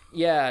 Yeah.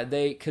 Yeah,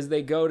 because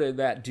they go to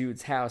that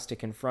dude's house to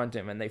confront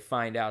him, and they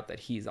find out that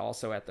he's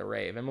also at the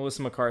rave. And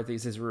Melissa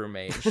McCarthy's his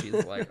roommate. And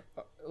she's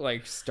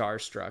like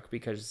starstruck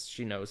because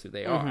she knows who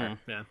they are.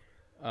 Yeah.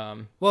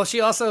 Well,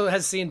 she also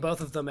has seen both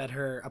of them at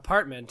her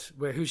apartment,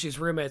 who she's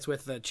roommates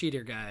with the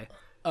cheater guy.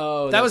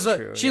 Oh, that was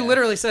true. She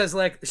literally says,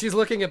 like, she's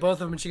looking at both of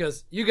them and she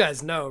goes, "You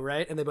guys know,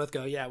 right?" And they both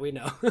go, "Yeah, we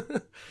know,"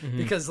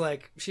 because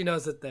like she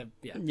knows that they.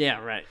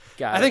 Yeah, right.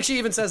 I think she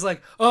even says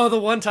like, "Oh, the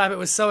one time it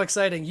was so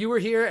exciting. You were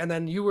here, and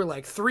then you were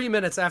like 3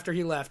 minutes after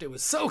he left. It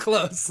was so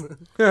close."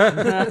 How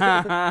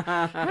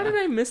did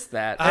I miss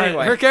that?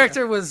 Anyway, her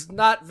character was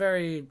not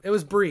very. It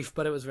was brief,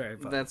 but it was very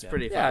fun. That's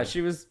pretty fun. Yeah,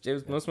 it was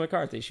Melissa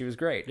McCarthy. She was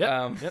great.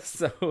 Yep.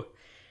 So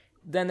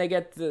then they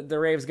get the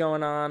raves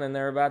going on, and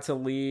they're about to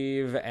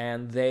leave,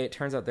 and it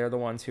turns out they're the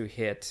ones who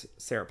hit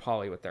Sarah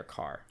Polley with their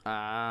car.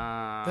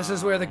 This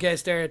is where the gay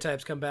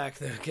stereotypes come back.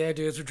 The gay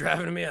dudes were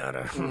driving a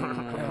Miata.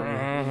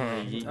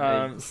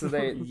 So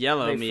they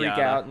freak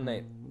out and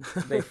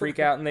they freak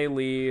out and they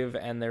leave,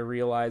 and they're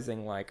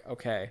realizing like,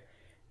 okay,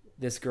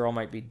 this girl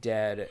might be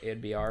dead,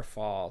 it'd be our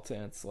fault.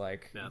 And it's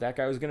like, that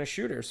guy was going to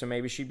shoot her, so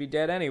maybe she'd be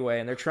dead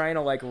anyway. And they're trying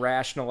to like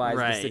rationalize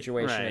the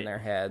situation in their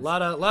heads. A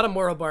lot of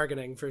moral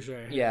bargaining for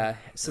sure. Yeah.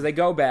 So they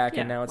go back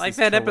and now it's like this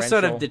that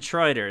episode of torrential-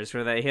 Detroiters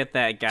where they hit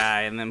that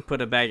guy and then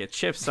put a bag of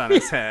chips on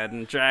his head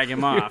and drag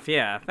him off.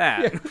 Yeah,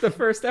 that. Yeah, the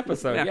first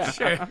episode, yeah.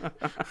 Sure.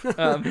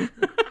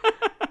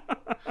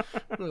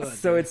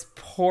 So it's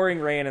pouring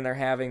rain and they're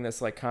having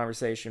this like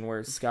conversation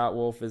where Scott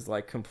Wolf is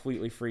like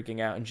completely freaking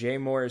out and Jay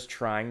Moore is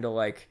trying to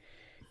like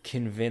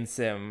convince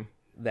him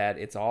that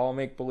it's all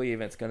make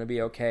believe and it's going to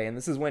be okay. And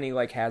this is when he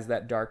like has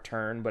that dark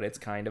turn, but it's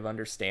kind of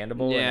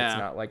understandable and it's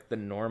not like the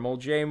normal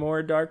Jay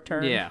Moore dark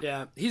turn.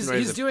 Yeah.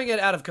 He's doing it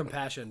out of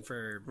compassion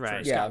for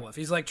Scott Wolf.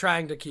 He's like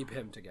trying to keep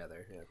him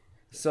together. Yeah.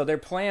 So their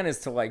plan is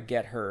to like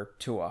get her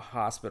to a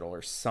hospital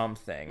or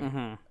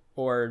something,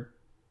 or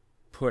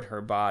put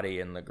her body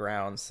in the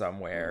ground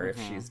somewhere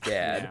if she's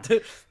dead.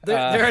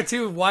 There are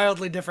two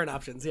wildly different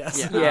options.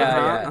 Yes.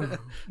 Yeah.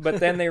 But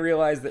then they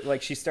realize that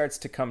like she starts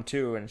to come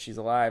to and she's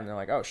alive, and they're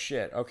like, oh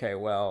shit, okay,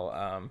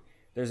 well,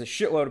 there's a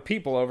shitload of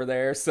people over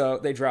there, so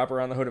they drop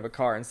her on the hood of a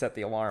car and set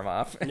the alarm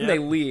off, and they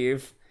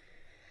leave.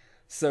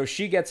 So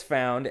she gets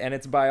found, and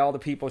it's by all the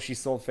people she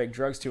sold fake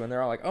drugs to, and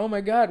they're all like, oh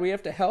my god, we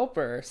have to help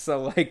her.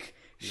 So like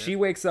she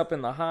wakes up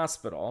in the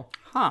hospital.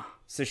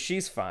 So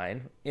she's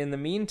fine. In the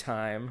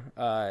meantime,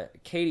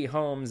 Katie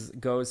Holmes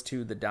goes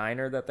to the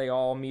diner that they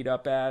all meet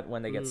up at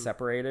when they get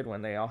separated,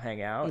 when they all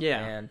hang out.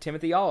 Yeah. And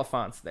Timothy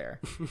Olyphant's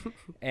there.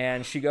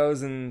 And she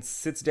goes and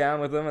sits down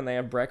with him, and they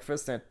have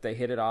breakfast, and they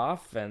hit it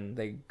off, and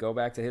they go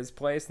back to his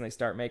place, and they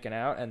start making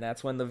out. And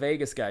that's when the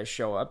Vegas guys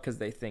show up, because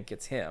they think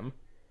it's him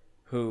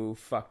who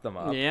fucked them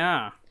up.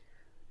 Yeah.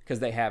 Because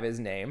they have his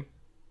name.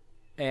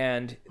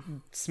 And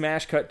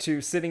smash cut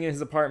to sitting in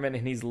his apartment,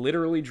 and he's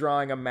literally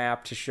drawing a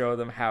map to show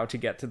them how to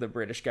get to the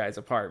British guy's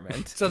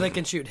apartment. So they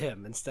can shoot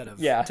him instead of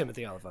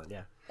Timothy Olyphant.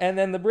 Yeah. And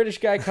then the British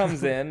guy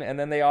comes in, and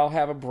then they all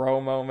have a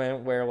bro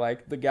moment where,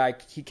 like, the guy,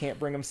 he can't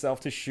bring himself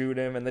to shoot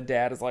him, and the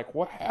dad is like,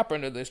 what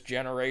happened to this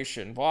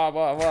generation? Blah,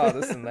 blah, blah,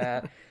 this and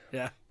that.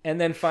 Yeah.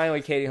 And then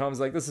finally Katie Holmes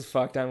is like, this is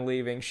fucked, I'm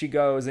leaving. She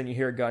goes, and you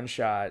hear a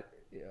gunshot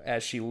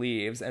as she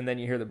leaves, and then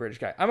you hear the British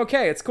guy, I'm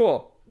okay, it's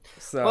cool.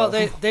 So, well,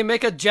 they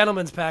make a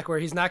gentleman's pact where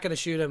he's not going to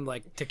shoot him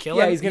like to kill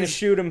him. Yeah, he's going to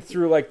shoot him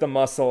through like the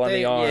muscle on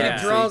the arm.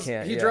 Yeah.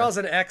 So he draws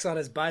an X on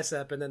his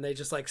bicep, and then they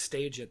just like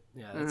stage it.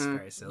 Yeah, that's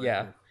very silly.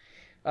 Yeah.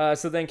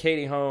 So then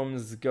Katie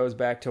Holmes goes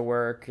back to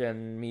work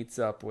and meets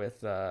up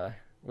with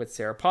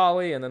Sarah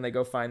Polley, and then they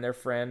go find their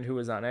friend who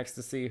was on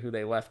ecstasy, who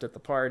they left at the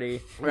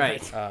party,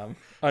 Right.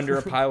 Under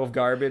a pile of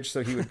garbage,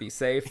 so he would be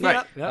safe.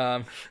 Right.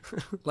 Yep.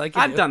 Like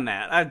I've done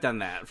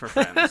that for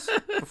friends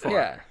before.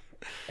 Yeah.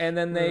 And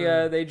then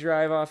they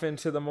drive off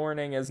into the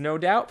morning as No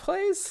Doubt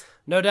plays.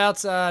 No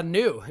Doubt's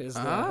New is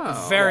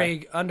the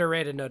very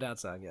underrated No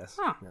Doubt song, yes.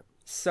 Huh. Yep.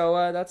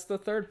 So that's the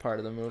third part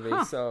of the movie.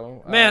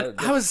 So man,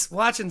 I was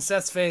watching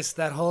Seth's face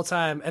that whole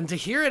time, and to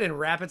hear it in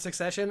rapid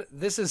succession,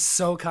 this is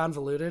so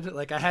convoluted.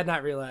 Like I had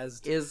not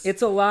realized.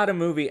 It's a lot of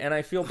movie, and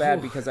I feel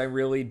bad because I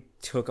really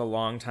took a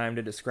long time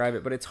to describe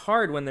it. But it's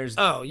hard when there's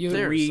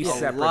three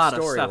separate lot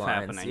of storylines. stuff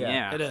happening.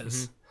 Yeah, it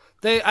is.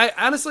 I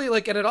honestly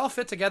like, and it all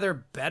fit together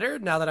better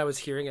now that I was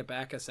hearing it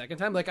back a second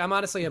time. Like I'm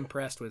honestly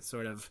impressed with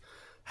sort of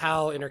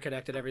how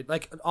interconnected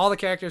like all the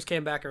characters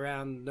came back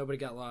around. Nobody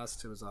got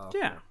lost. It was all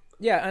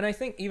Yeah, and I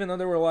think even though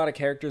there were a lot of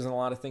characters and a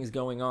lot of things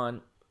going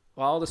on,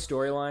 all the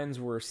storylines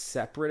were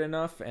separate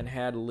enough and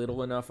had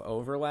little enough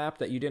overlap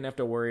that you didn't have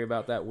to worry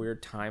about that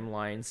weird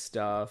timeline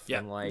stuff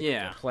and like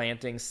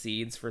planting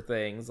seeds for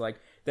things. Like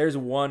there's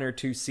one or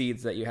two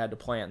seeds that you had to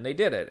plant, and they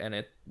did it, and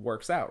it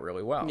works out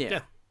really well. Yeah.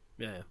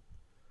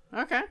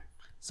 Okay.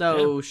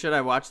 So should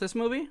I watch this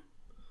movie?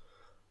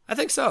 I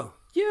think so.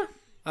 Yeah.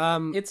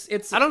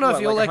 It's I don't know if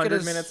you'll like it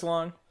 100 as minutes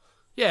long.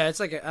 Yeah, it's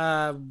like like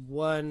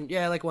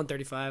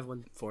 135,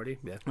 140.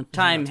 Yeah.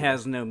 Time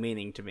has no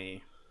meaning to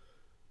me.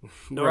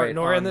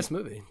 Nor in this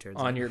movie.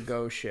 On your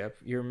go ship,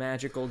 your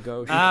magical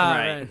go ship.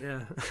 Right.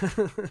 Yeah.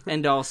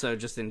 And also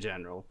just in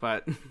general,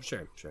 but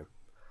sure.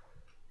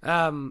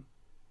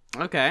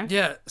 Okay.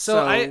 Yeah.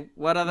 So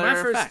what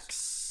other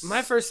effects?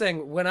 My first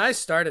thing when I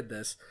started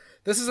this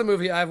is a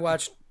movie I've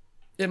watched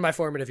in my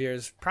formative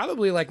years,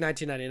 probably like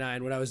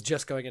 1999 when I was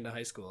just going into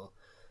high school.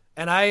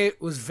 And I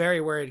was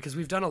very worried because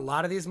we've done a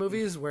lot of these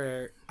movies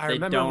where I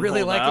remember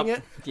really liking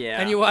it. Yeah.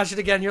 And you watch it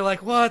again, you're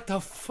like, what the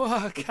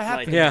fuck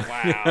happened?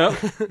 Wow.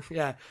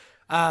 Yeah.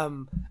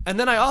 And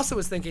then I also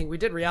was thinking, we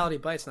did Reality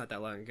Bites not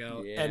that long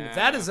ago. Yeah. And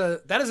that is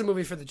a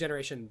movie for the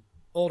generation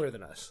older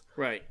than us.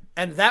 Right.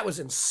 And that was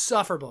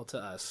insufferable to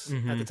us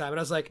at the time. And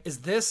I was like, is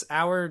this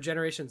our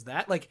generation's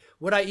that? Like,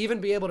 would I even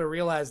be able to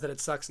realize that it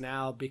sucks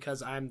now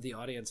because I'm the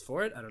audience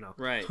for it? I don't know.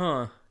 Right.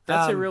 Huh.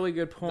 That's a really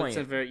good point. It's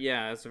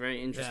a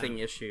very interesting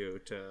issue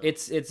to.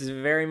 It's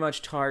very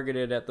much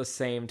targeted at the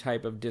same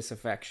type of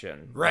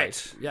disaffection.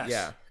 Right. Yes.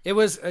 Yeah. It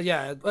was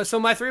So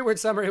my 3-word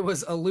summary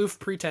was aloof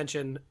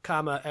pretension,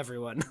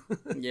 everyone.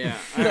 Yeah.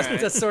 All right.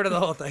 That's sort of the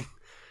whole thing.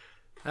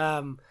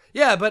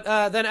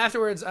 But then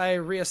afterwards I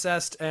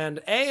reassessed,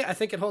 and I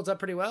think it holds up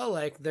pretty well.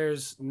 Like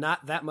there's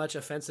not that much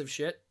offensive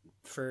shit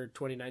for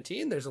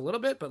 2019. There's a little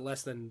bit, but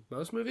less than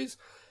most movies.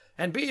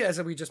 And B,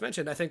 as we just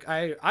mentioned, I think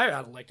I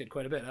liked it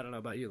quite a bit. I don't know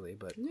about you, Lee,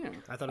 but Yeah,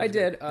 I thought I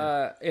did.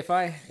 If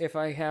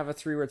I have a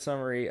 3-word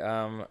summary,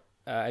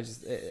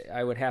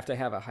 I would have to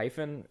have a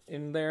hyphen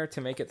in there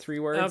to make it 3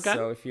 words. Okay.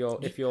 So if you'll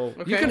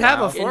you can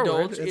have a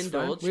 4-word.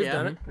 indulge. We've yeah.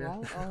 done it.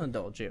 I'll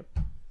indulge you.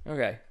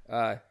 okay,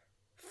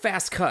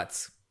 fast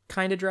cuts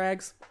kind of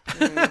drags.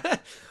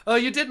 Oh,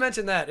 you did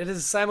mention that it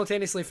is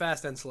simultaneously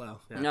fast and slow.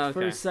 Yeah.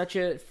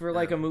 Okay. For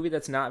like a movie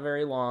that's not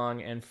very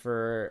long, and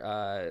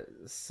for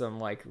some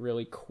like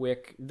really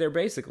quick, they're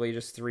basically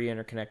just 3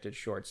 interconnected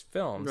short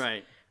films.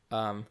 Right.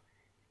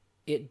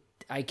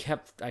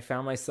 I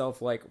found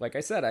myself like I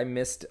said, I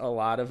missed a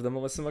lot of the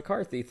Melissa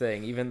McCarthy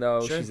thing, even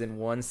though Sure. she's in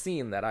one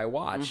scene that I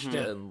watched,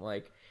 and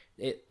like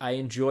I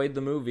enjoyed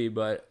the movie,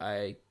 but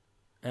I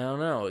don't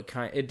know,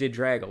 it did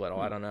drag a little.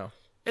 I don't know.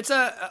 It's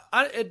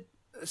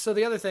so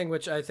the other thing,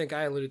 which I think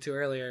I alluded to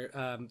earlier,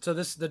 so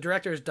the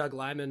director is Doug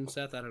Liman.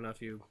 Seth, I don't know if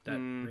that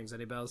rings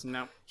any bells.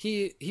 No.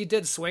 He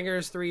did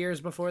Swingers 3 years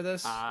before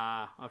this.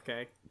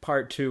 Okay.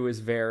 Part 2 is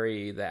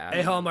very that.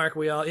 A Hallmark,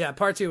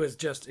 part 2 is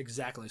just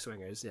exactly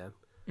Swingers, yeah.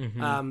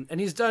 Mm-hmm. And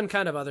he's done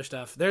kind of other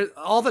stuff.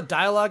 All the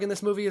dialogue in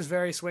this movie is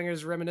very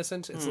Swingers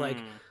reminiscent. It's like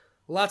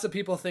lots of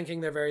people thinking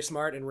they're very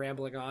smart and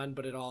rambling on,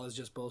 but it all is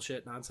just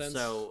bullshit nonsense.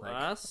 So like,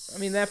 us. I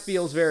mean, that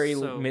feels very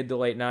So- mid to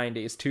late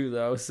 90s too,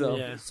 though. So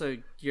yeah. So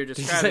you're you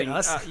say describing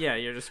us? yeah,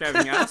 you're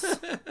describing us.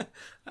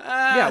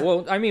 yeah.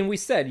 Well, I mean, we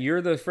said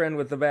you're the friend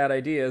with the bad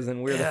ideas,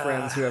 and we're the Yeah.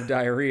 friends who have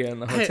diarrhea in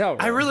the hotel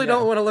room. I really Yeah.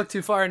 don't want to look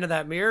too far into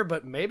that mirror,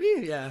 but maybe,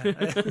 yeah,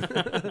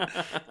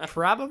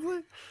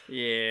 probably.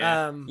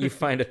 Yeah. You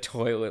find a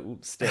toilet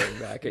staring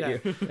back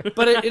at you.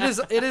 But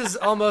it is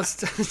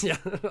almost yeah,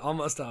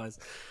 almost always.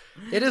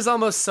 It is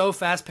almost so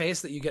fast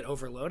paced that you get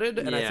overloaded,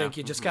 and I Yeah. think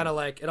you just kind of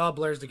like it all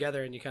blurs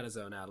together and you kind of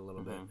zone out a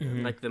little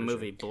bit. Like the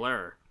movie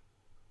Blur.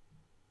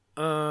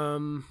 I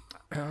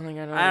don't think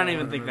I know. I don't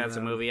even think that's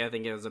a movie. I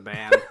think it was a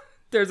band.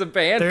 There's a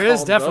band. There is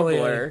called definitely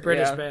The Blur. a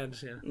British Yeah.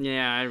 band, yeah.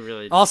 Yeah, I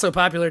really. Also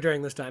popular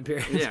during this time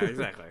period. Yeah,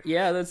 exactly.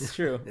 Yeah, that's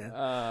true.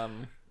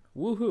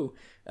 Woohoo.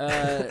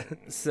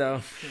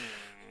 So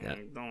I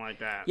don't like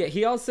that. yeah,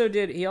 he also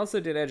did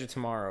Edge of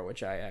Tomorrow,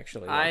 which I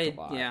actually liked a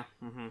lot. Yeah.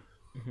 Mm-hmm.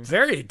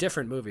 Very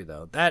different movie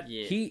though. That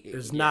Yeah. He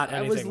is not I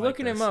anything was like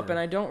looking him this, up, yeah. and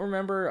I don't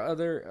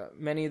remember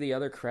many of the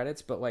other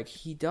credits, but like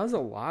he does a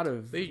lot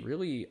of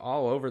really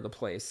all over the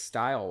place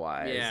style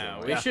wise. Yeah,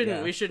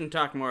 we shouldn't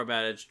talk more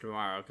about Edge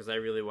tomorrow because I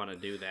really want to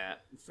do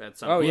that at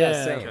some Oh, point.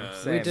 yeah,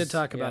 same. We did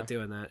talk Yeah. about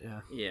doing that,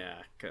 yeah. Yeah,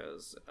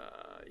 because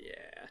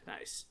yeah,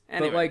 nice. But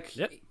Anyway, like,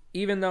 Yep.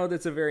 even though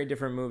that's a very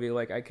different movie,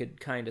 like I could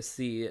kind of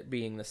see it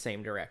being the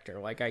same director.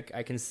 Like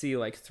I can see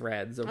like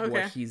threads of Okay.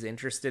 what he's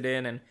interested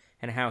in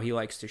and how he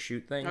likes to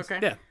shoot things. okay.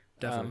 Yeah,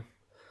 definitely.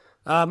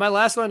 My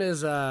last one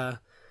is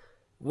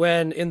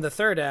when in the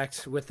third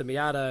act with the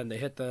Miata and they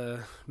hit the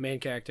main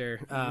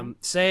character,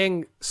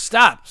 saying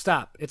stop,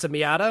 it's a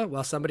Miata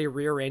while somebody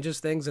rearranges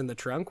things in the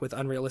trunk with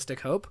unrealistic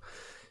hope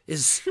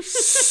is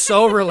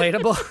so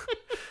relatable.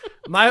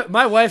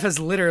 My wife has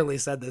literally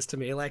said this to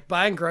me. Like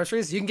buying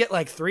groceries, you can get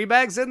like 3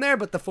 bags in there,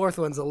 but the 4th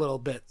one's a little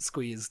bit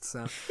squeezed.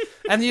 So,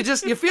 and you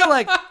feel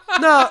like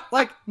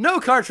no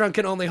car trunk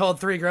can only hold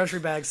 3 grocery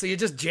bags. So you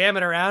just jam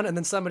it around, and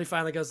then somebody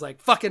finally goes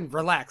like, "Fucking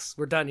relax,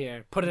 we're done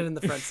here. Put it in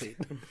the front seat."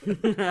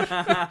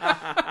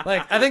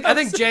 Like I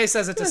think Jay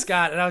says it to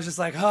Scott, and I was just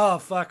like, "Oh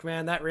fuck,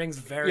 man, that rings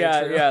very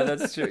true." Yeah,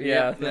 that's true.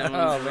 Yeah, That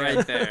oh one's man,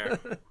 right there.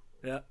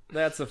 Yeah.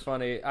 that's a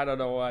funny. I don't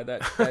know why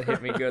that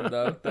hit me good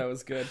though. That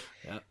was good.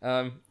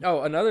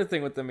 Another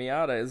thing with the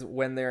Miata is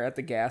when they're at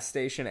the gas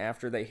station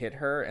after they hit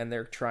her and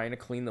they're trying to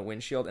clean the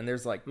windshield and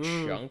there's like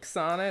chunks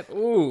on it.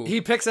 Ooh, He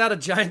picks out a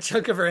giant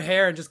chunk of her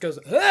hair and just goes,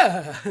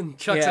 "Ah," and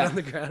chucks Yeah. it on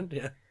the ground.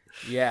 Yeah.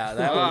 yeah,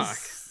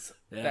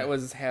 that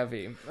was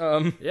heavy.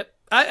 Yep.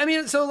 I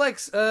mean, so like,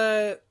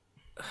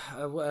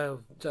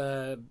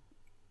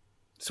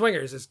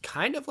 Swingers is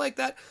kind of like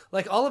that.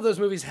 Like all of those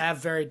movies have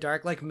very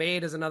dark. Like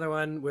Maid is another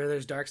one where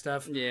there's dark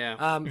stuff.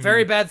 Yeah.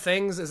 Very Bad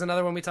Things is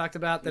another one we talked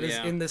about that is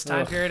Yeah. in this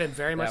time period and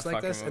very much that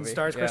like this fucking and movie.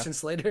 stars Yeah. Christian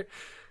Slater.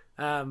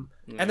 And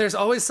there's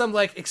always some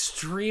like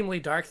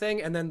extremely dark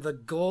thing, and then the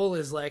goal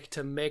is like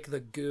to make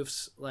the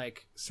goofs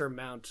like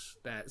surmount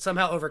that,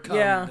 somehow overcome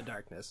Yeah. the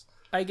darkness.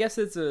 I guess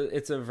it's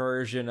a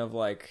version of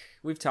like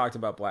we've talked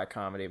about black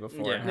comedy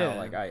before and how Yeah.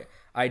 like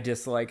I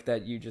dislike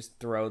that you just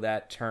throw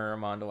that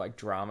term onto like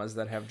dramas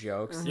that have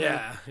jokes.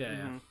 Yeah.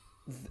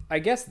 I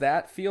guess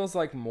that feels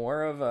like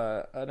more of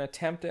an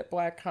attempt at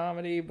black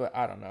comedy, but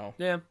I don't know.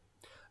 Yeah.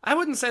 I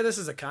wouldn't say this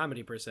is a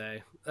comedy per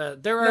se.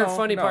 There are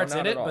funny parts not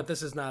in at it, all. but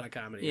this is not a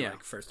comedy, Yeah.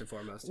 like, first and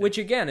foremost. Which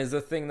again is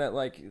the thing that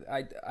like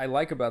I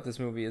like about this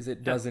movie is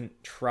it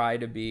doesn't try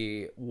to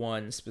be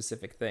one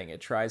specific thing. It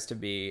tries to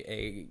be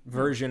a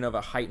version of a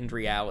heightened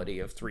reality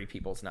of Three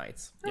People's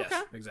Nights. Yes,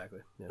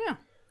 exactly. Yeah.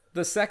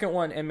 The second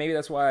one, and maybe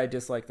that's why I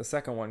dislike the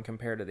second one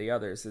compared to the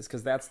others, is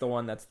because that's the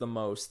one that's the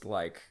most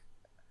like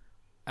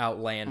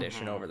outlandish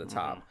and over the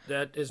top.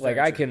 That is Like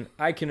very true.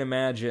 I can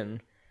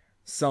imagine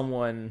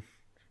someone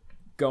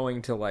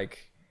going to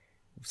like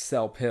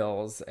sell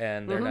pills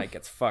and their night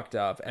gets fucked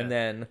up, and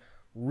then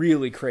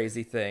really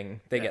crazy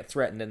thing, they get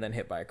threatened and then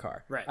hit by a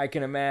car. Right. I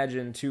can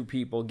imagine two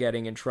people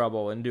getting in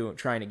trouble and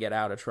trying to get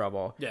out of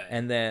trouble,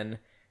 and then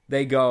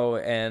they go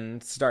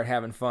and start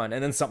having fun,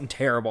 and then something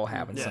terrible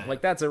happens.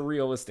 Like, that's a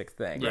realistic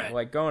thing. Right.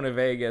 Like, going to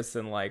Vegas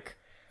and, like...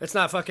 It's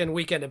not fucking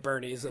Weekend at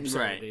Bernie's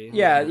absurdity.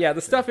 Right. Yeah,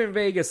 the stuff in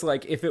Vegas,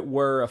 like, if it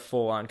were a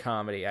full-on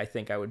comedy, I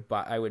think I would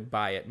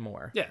buy it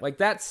more. Yeah. Like,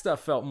 that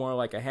stuff felt more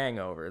like a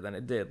Hangover than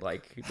it did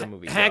like the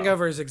movie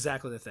Hangover is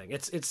exactly the thing.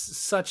 It's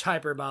such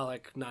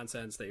hyperbolic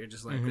nonsense that you're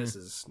just like, this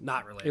is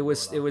not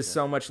relatable. It was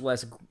so much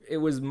less. It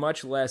was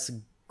much less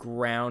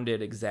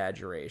grounded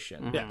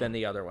exaggeration than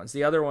the other ones.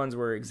 The other ones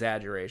were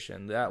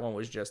exaggeration. That one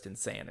was just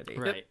insanity.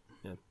 Right.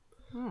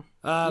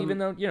 Even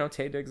though,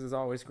 Taye Diggs is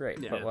always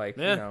great, but like,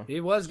 he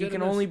was good. He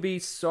can only be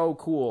so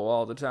cool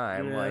all the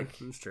time. Yeah, like,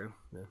 that's true.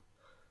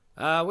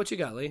 Yeah. What you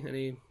got, Lee?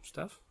 Any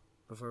stuff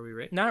before we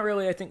rate? Not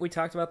really. I think we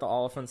talked about the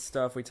Oliphant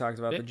stuff. We talked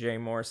about the Jay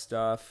Moore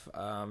stuff.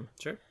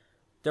 Sure.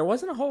 There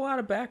wasn't a whole lot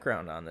of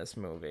background on this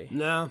movie.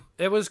 No,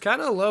 it was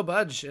kind of low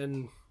budge,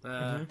 and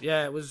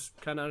it was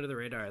kind of under the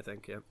radar, I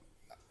think. Yeah.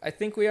 I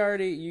think we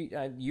already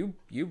you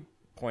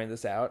pointed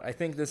this out. I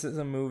think this is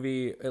a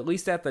movie, at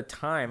least at the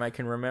time, I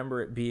can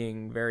remember it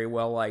being very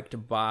well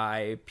liked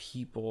by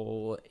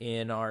people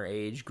in our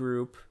age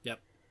group. Yep.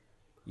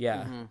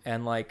 Yeah,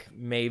 and like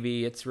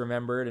maybe it's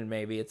remembered and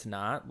maybe it's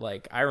not.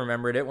 Like, I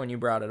remembered it when you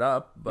brought it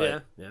up,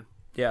 but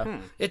yeah.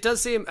 It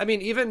does seem, I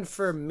mean, even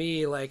for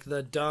me, like,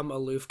 the dumb,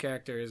 aloof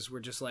characters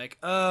were just like,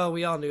 oh,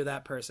 we all knew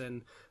that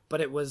person, but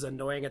it was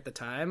annoying at the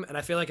time. And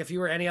I feel like if you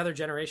were any other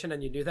generation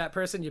and you knew that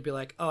person, you'd be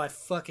like, oh, I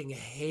fucking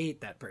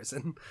hate that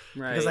person.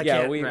 Right. Because I Yeah,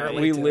 can't we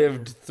relate to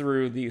lived them.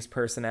 through these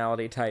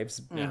personality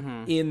types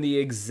in the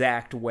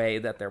exact way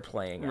that they're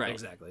playing. Right. Out.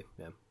 Exactly,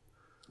 yeah.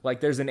 Like,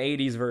 there's an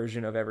 80s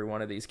version of every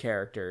one of these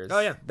characters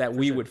that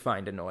we would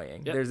find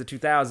annoying. Yep. There's a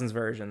 2000s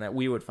version that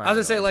we would find I was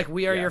gonna say, annoying. like,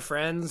 We Are Your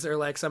Friends, or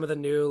like some of the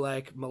new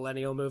like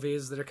millennial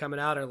movies that are coming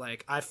out are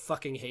like, I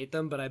fucking hate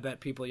them, but I bet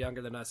people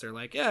younger than us are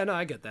like, yeah, no,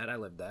 I get that, I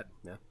lived that.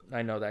 Yeah.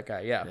 I know that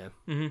guy, yeah.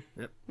 Yeah.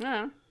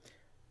 Yeah,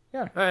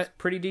 All right.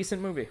 pretty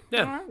decent movie.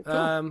 Yeah.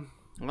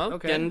 Well,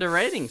 Okay. get into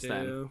ratings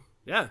then. So,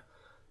 yeah.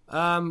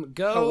 Oh,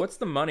 Go. what's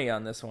the money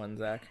on this one,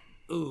 Zach?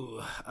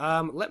 Ooh.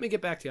 Let me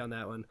get back to you on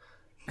that one.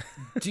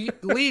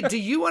 Lee, do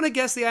you want to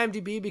guess the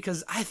IMDb?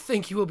 Because I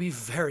think you will be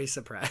very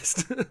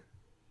surprised. Is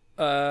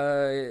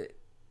it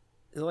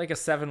like a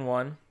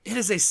 7-1? It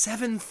is a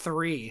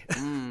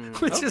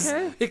 7.3, which is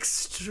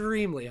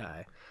extremely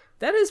high.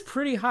 That is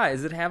pretty high.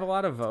 Does it have a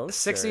lot of votes?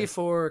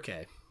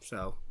 64K.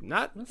 So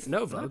no votes.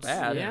 Not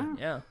bad.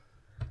 Yeah.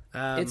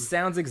 It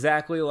sounds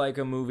exactly like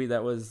a movie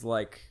that was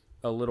like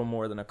a little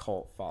more than a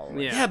cult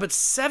following. Yeah, but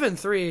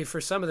 7.3 for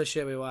some of the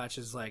shit we watch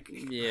is like,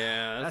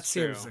 Yeah, that that's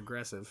seems true.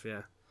 aggressive.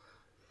 Yeah.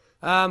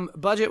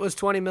 Budget was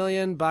 20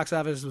 million. Box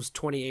office was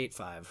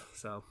 28.5.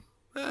 So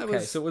Okay,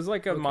 so it was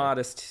like a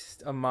modest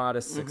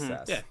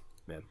success. yeah,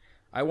 man.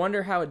 I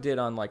wonder how it did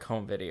on like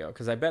home video,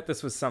 because I bet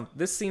this was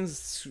this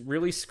seems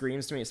really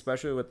screams to me,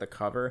 especially with the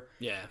cover,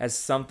 as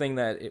something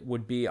that it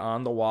would be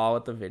on the wall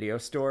at the video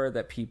store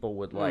that people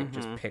would like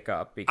just pick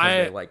up because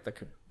they like the.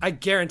 I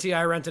guarantee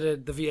I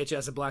rented the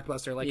VHS at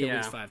Blockbuster like at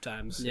least 5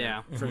 times.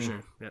 Yeah. For sure.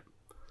 Yeah.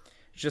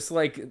 Just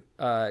like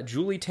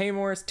Julie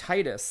Taymor's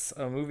Titus,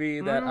 a movie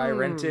that I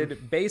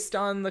rented based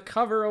on the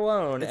cover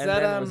alone, and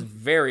that, then was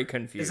very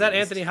confused. Is that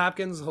Anthony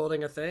Hopkins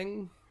holding a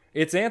thing?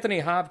 It's Anthony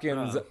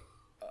Hopkins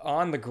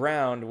on the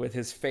ground with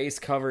his face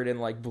covered in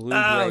like blue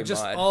Oh, gray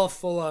just mud. all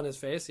full on his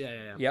face.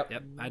 Yeah. Yep.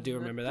 I do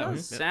remember that one.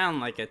 Does sound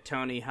like a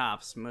Tony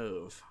Hopps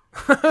move.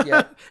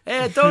 Yep.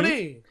 Hey,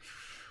 Tony.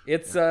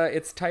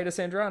 It's Titus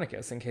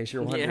Andronicus, in case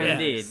you're wondering. Yeah,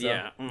 indeed. So,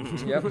 Yeah.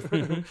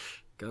 Mhm. Yep.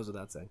 Goes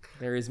without saying.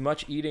 There is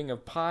much eating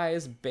of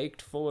pies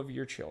baked full of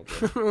your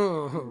children.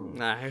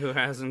 Who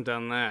hasn't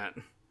done that?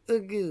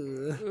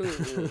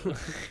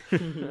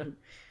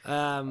 All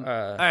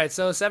right,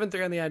 so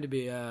 7.3 on the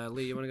IMDb.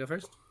 Lee, you want to go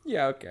first?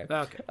 Yeah, okay.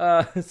 Okay.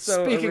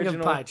 So Speaking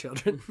original, of pie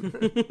children,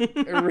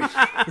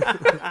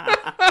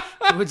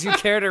 would you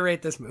care to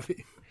rate this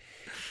movie?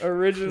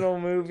 original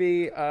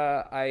movie,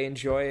 I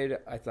enjoyed.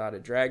 I thought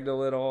it dragged a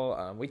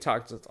little. We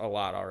talked a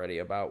lot already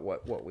about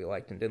what we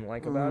liked and didn't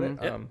like about it.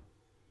 Yep.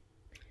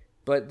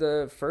 But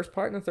the first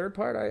part and the third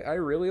part, I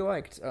really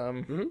liked.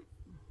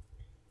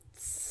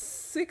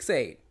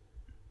 6.8.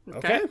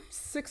 Okay.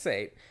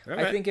 6.8. All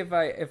I right. think if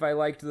I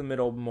liked the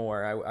middle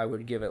more, I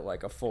would give it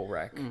like a full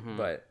rec.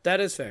 But That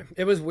is fair.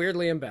 It was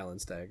weirdly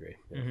imbalanced, I agree.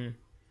 Yeah.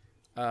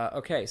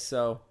 okay,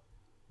 so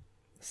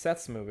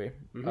Seth's movie,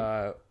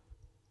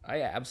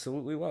 I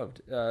absolutely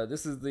loved.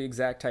 This is the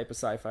exact type of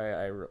sci-fi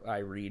I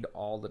read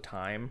all the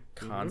time,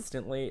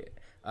 constantly,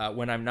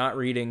 when I'm not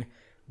reading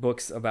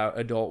books about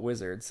adult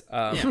wizards.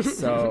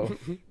 So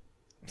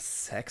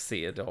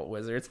sexy adult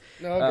wizards.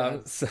 Oh,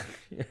 God.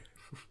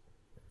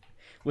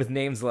 With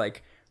names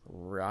like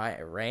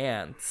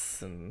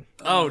Rance and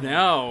Oh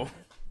no!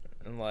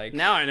 like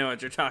Now I know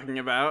what you're talking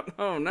about.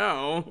 Oh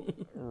no!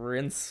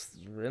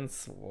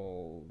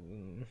 Rincewell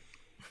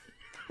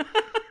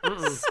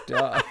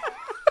stuff.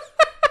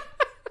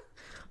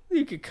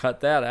 You could cut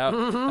that out.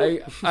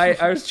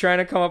 I was trying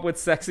to come up with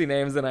sexy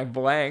names and I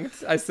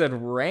blanked. I said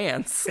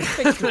Rance.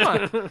 Like, come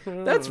on.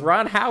 That's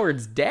Ron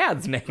Howard's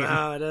dad's name.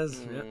 Oh, it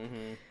is. Yeah.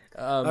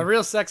 A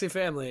real sexy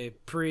family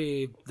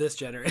pre this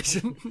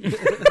generation.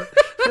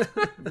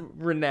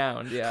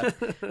 Renowned, yeah.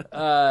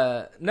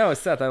 No,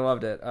 Seth, I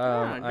loved it.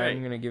 I'm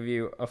going to give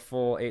you a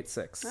full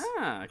 8.6.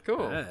 Ah,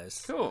 cool.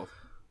 Nice. Cool.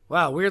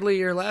 Wow, weirdly,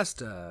 your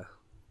last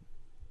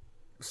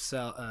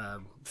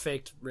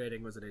faked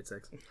rating was an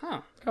 8.6.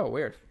 Huh. Oh,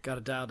 weird. Got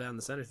to dial down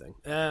the center thing.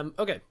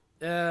 Okay.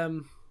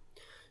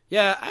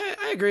 Yeah,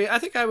 I agree. I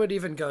think I would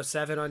even go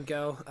 7 on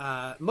Go.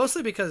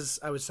 Mostly because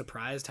I was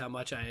surprised how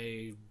much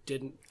I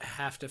didn't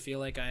have to feel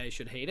like I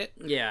should hate it.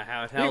 Yeah,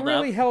 how it held up. It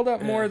really held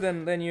up more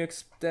than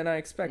I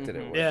expected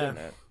it would, didn't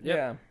it? Yep.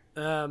 Yeah.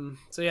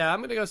 So yeah,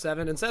 I'm gonna go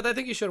 7. And Seth, I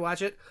think you should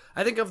watch it.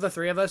 I think of the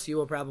three of us, you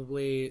will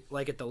probably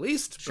like it the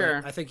least.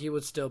 Sure. But I think you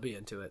would still be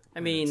into it. I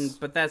mean,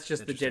 but that's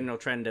just the general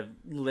trend of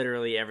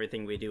literally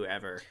everything we do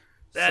ever.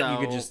 So, You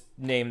could just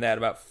name that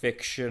about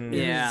fiction,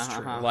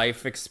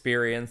 life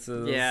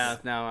experiences. Yeah,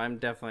 no, I'm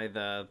definitely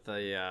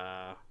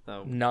the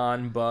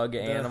non-bug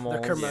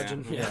animals. The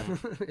curmudgeon.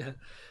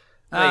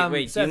 Yeah.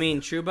 Wait, do you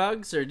mean true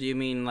bugs, or do you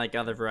mean like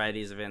other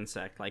varieties of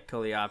insect, like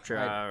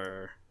Coleoptera,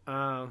 or?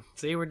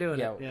 So you were doing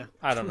it. Yeah.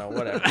 I don't know.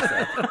 Whatever.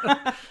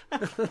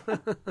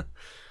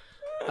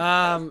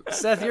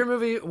 Seth, your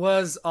movie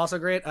was also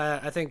great.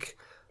 I think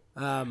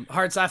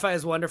hard sci-fi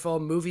is wonderful.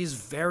 Movies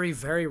very,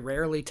 very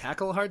rarely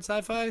tackle hard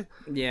sci-fi.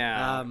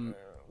 Yeah.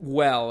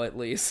 Well, at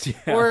least.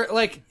 Yeah. Or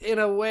like in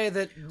a way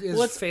that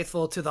is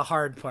faithful to the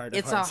hard part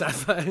of hard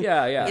sci-fi.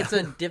 Yeah. It's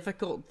a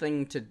difficult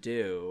thing to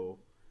do.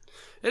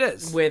 It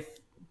is. With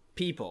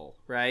people,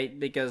 right?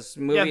 Because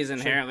movies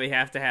inherently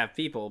have to have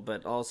people,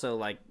 but also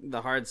like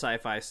the hard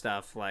sci-fi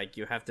stuff, like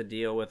you have to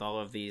deal with all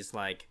of these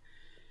like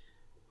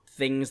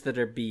things that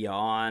are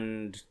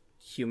beyond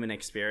human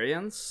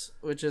experience,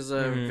 which is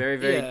a very,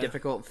 very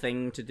difficult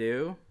thing to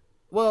do.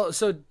 Well,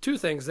 so two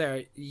things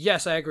there.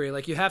 Yes, I agree.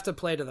 Like, you have to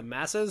play to the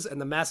masses,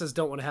 and the masses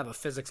don't want to have a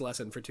physics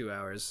lesson for 2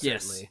 hours,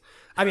 certainly. Yes.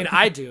 I mean,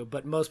 I do,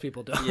 but most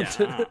people don't.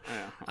 Yeah.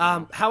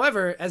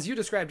 However, as you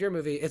described your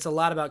movie, it's a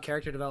lot about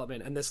character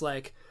development, and this,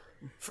 like,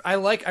 I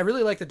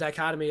really like the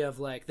dichotomy of,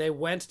 like, they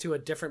went to a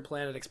different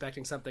planet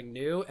expecting something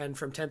new, and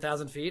from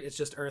 10,000 feet, it's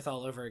just Earth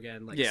all over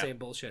again, like, same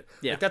bullshit.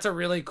 Yeah. Like, that's a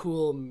really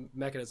cool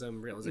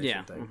mechanism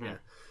realization thing. Mm-hmm.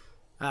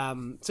 Yeah.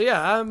 So,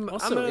 yeah,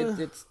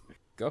 it's...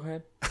 Go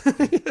ahead.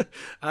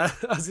 I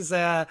was gonna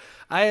say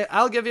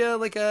I'll give you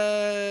like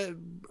a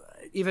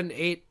even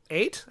 8,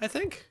 I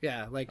think.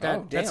 Yeah, like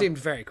that. That seemed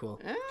very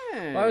cool.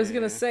 Well, I was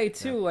gonna say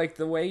too, like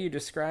the way you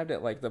described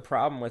it, like the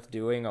problem with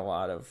doing a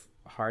lot of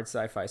hard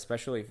sci-fi,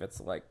 especially if it's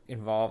like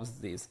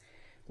involves these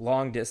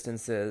long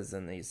distances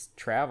and these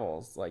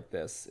travels like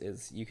this,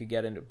 is you could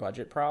get into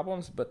budget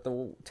problems. But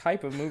the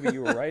type of movie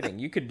you were writing,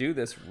 you could do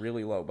this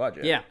really low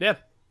budget. Yeah.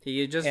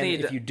 You just and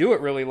need. If you do it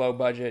really low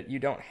budget, you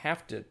don't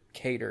have to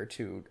cater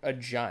to a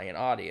giant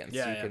audience.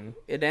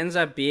 It ends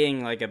up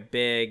being like a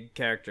big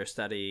character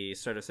study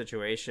sort of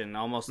situation,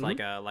 almost like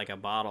a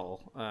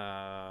bottle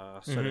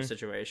sort of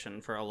situation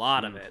for a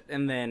lot of it.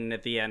 And then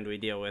at the end, we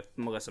deal with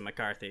Melissa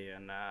McCarthy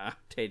and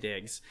Taye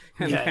Diggs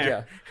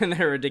and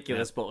their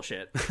ridiculous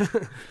bullshit.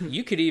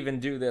 You could even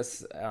do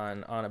this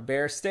on a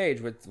bare stage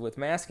with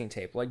masking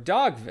tape, like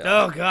Dogville.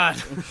 Oh God!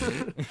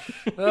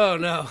 Oh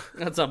no!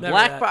 That's a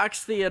black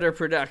box theater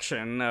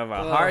production of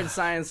a hard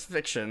science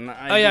fiction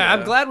idea. Oh yeah,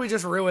 I'm glad we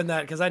just ruined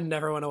that because I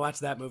never want to watch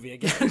that movie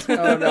again.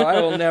 Oh no,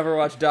 I will never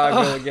watch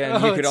Dogville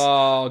again. You could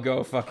all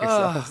go fuck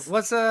yourselves.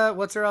 What's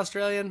her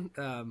Australian?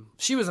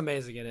 She was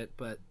amazing in it,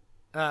 but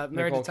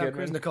married to Tom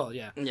Cruise. Nicole,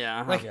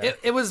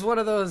 it was one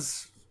of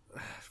those.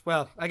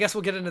 Well, I guess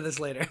we'll get into this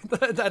later.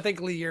 I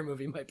think Lee, your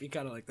movie might be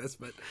kind of like this,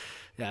 but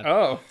yeah.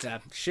 Oh,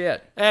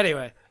 shit.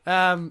 Anyway,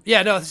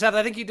 Seth,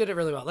 I think you did it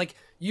really well. Like,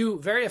 you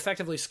very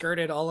effectively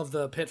skirted all of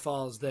the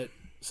pitfalls that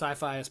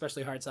sci-fi,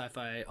 especially hard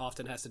sci-fi,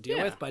 often has to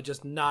deal with by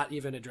just not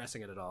even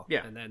addressing it at all.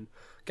 Yeah. And then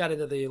got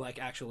into the, like,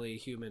 actually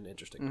human,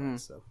 interesting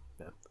parts. So,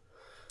 yeah.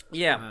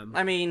 Yeah,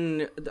 I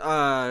mean,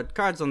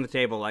 cards on the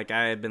table. Like,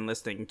 I had been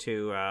listening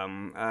to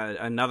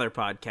another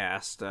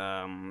podcast,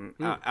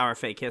 Our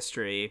Fake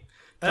History,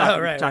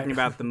 talking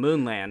about the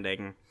moon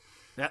landing.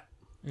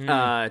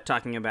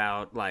 Talking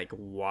about like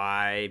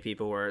why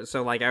people were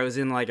so like I was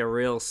in like a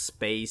real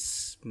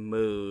space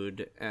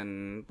mood,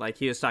 and like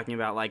he was talking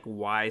about like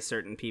why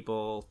certain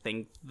people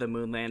think the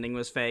moon landing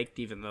was faked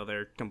even though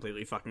they're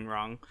completely fucking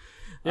wrong.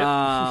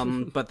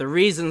 But the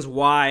reasons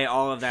why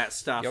all of that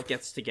stuff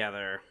gets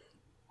together,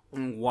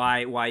 and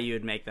why you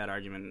would make that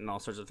argument and all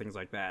sorts of things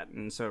like that,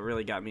 and so it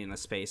really got me in a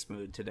space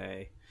mood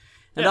today.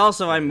 And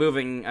also I'm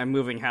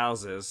moving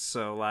houses,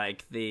 so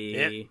like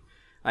the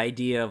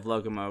idea of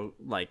Locomo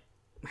like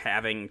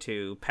having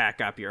to pack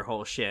up your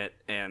whole shit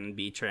and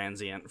be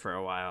transient for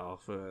a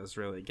while was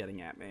really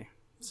getting at me.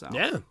 So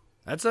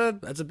that's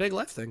a big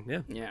life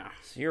thing. Yeah.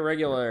 So your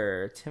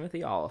regular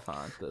Timothy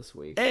Oliphant this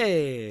week.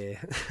 Hey.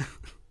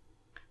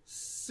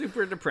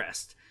 Super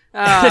depressed.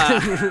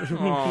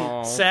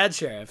 Sad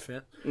sheriff.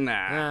 Yeah.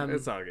 Nah,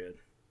 it's all good.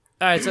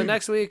 All right, so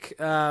next week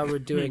we're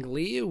doing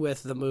Lee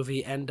with the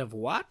movie End of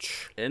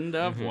Watch. End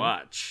of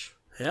Watch.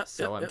 Yep.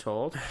 So I'm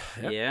told.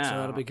 Yeah. So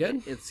that'll be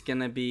good. It's going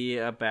to be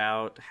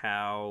about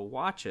how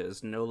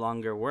watches no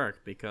longer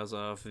work because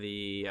of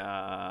the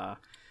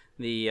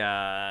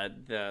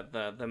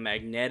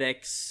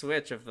magnetic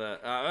switch of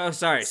the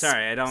sorry,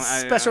 I don't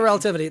special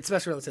relativity. It's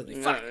special relativity.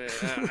 Fuck.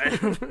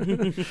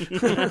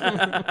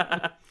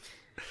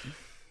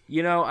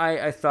 You know,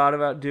 I thought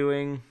about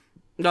doing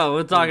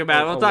we'll talk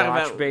about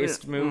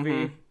watch-based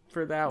movie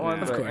for that one.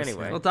 Yeah. But course,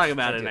 anyway, we'll talk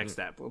about it next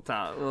step. We'll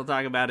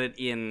talk about it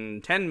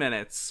in 10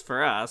 minutes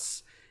for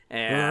us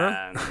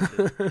and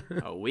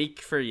a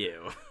week for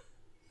you.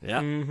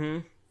 Yeah.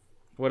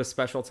 What a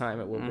special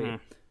time it will be.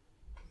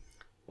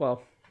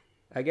 Well,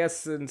 I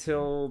guess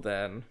until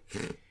then,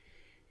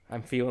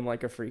 I'm feeling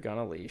like a freak on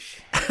a leash.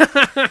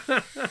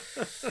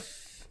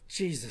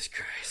 Jesus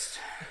Christ.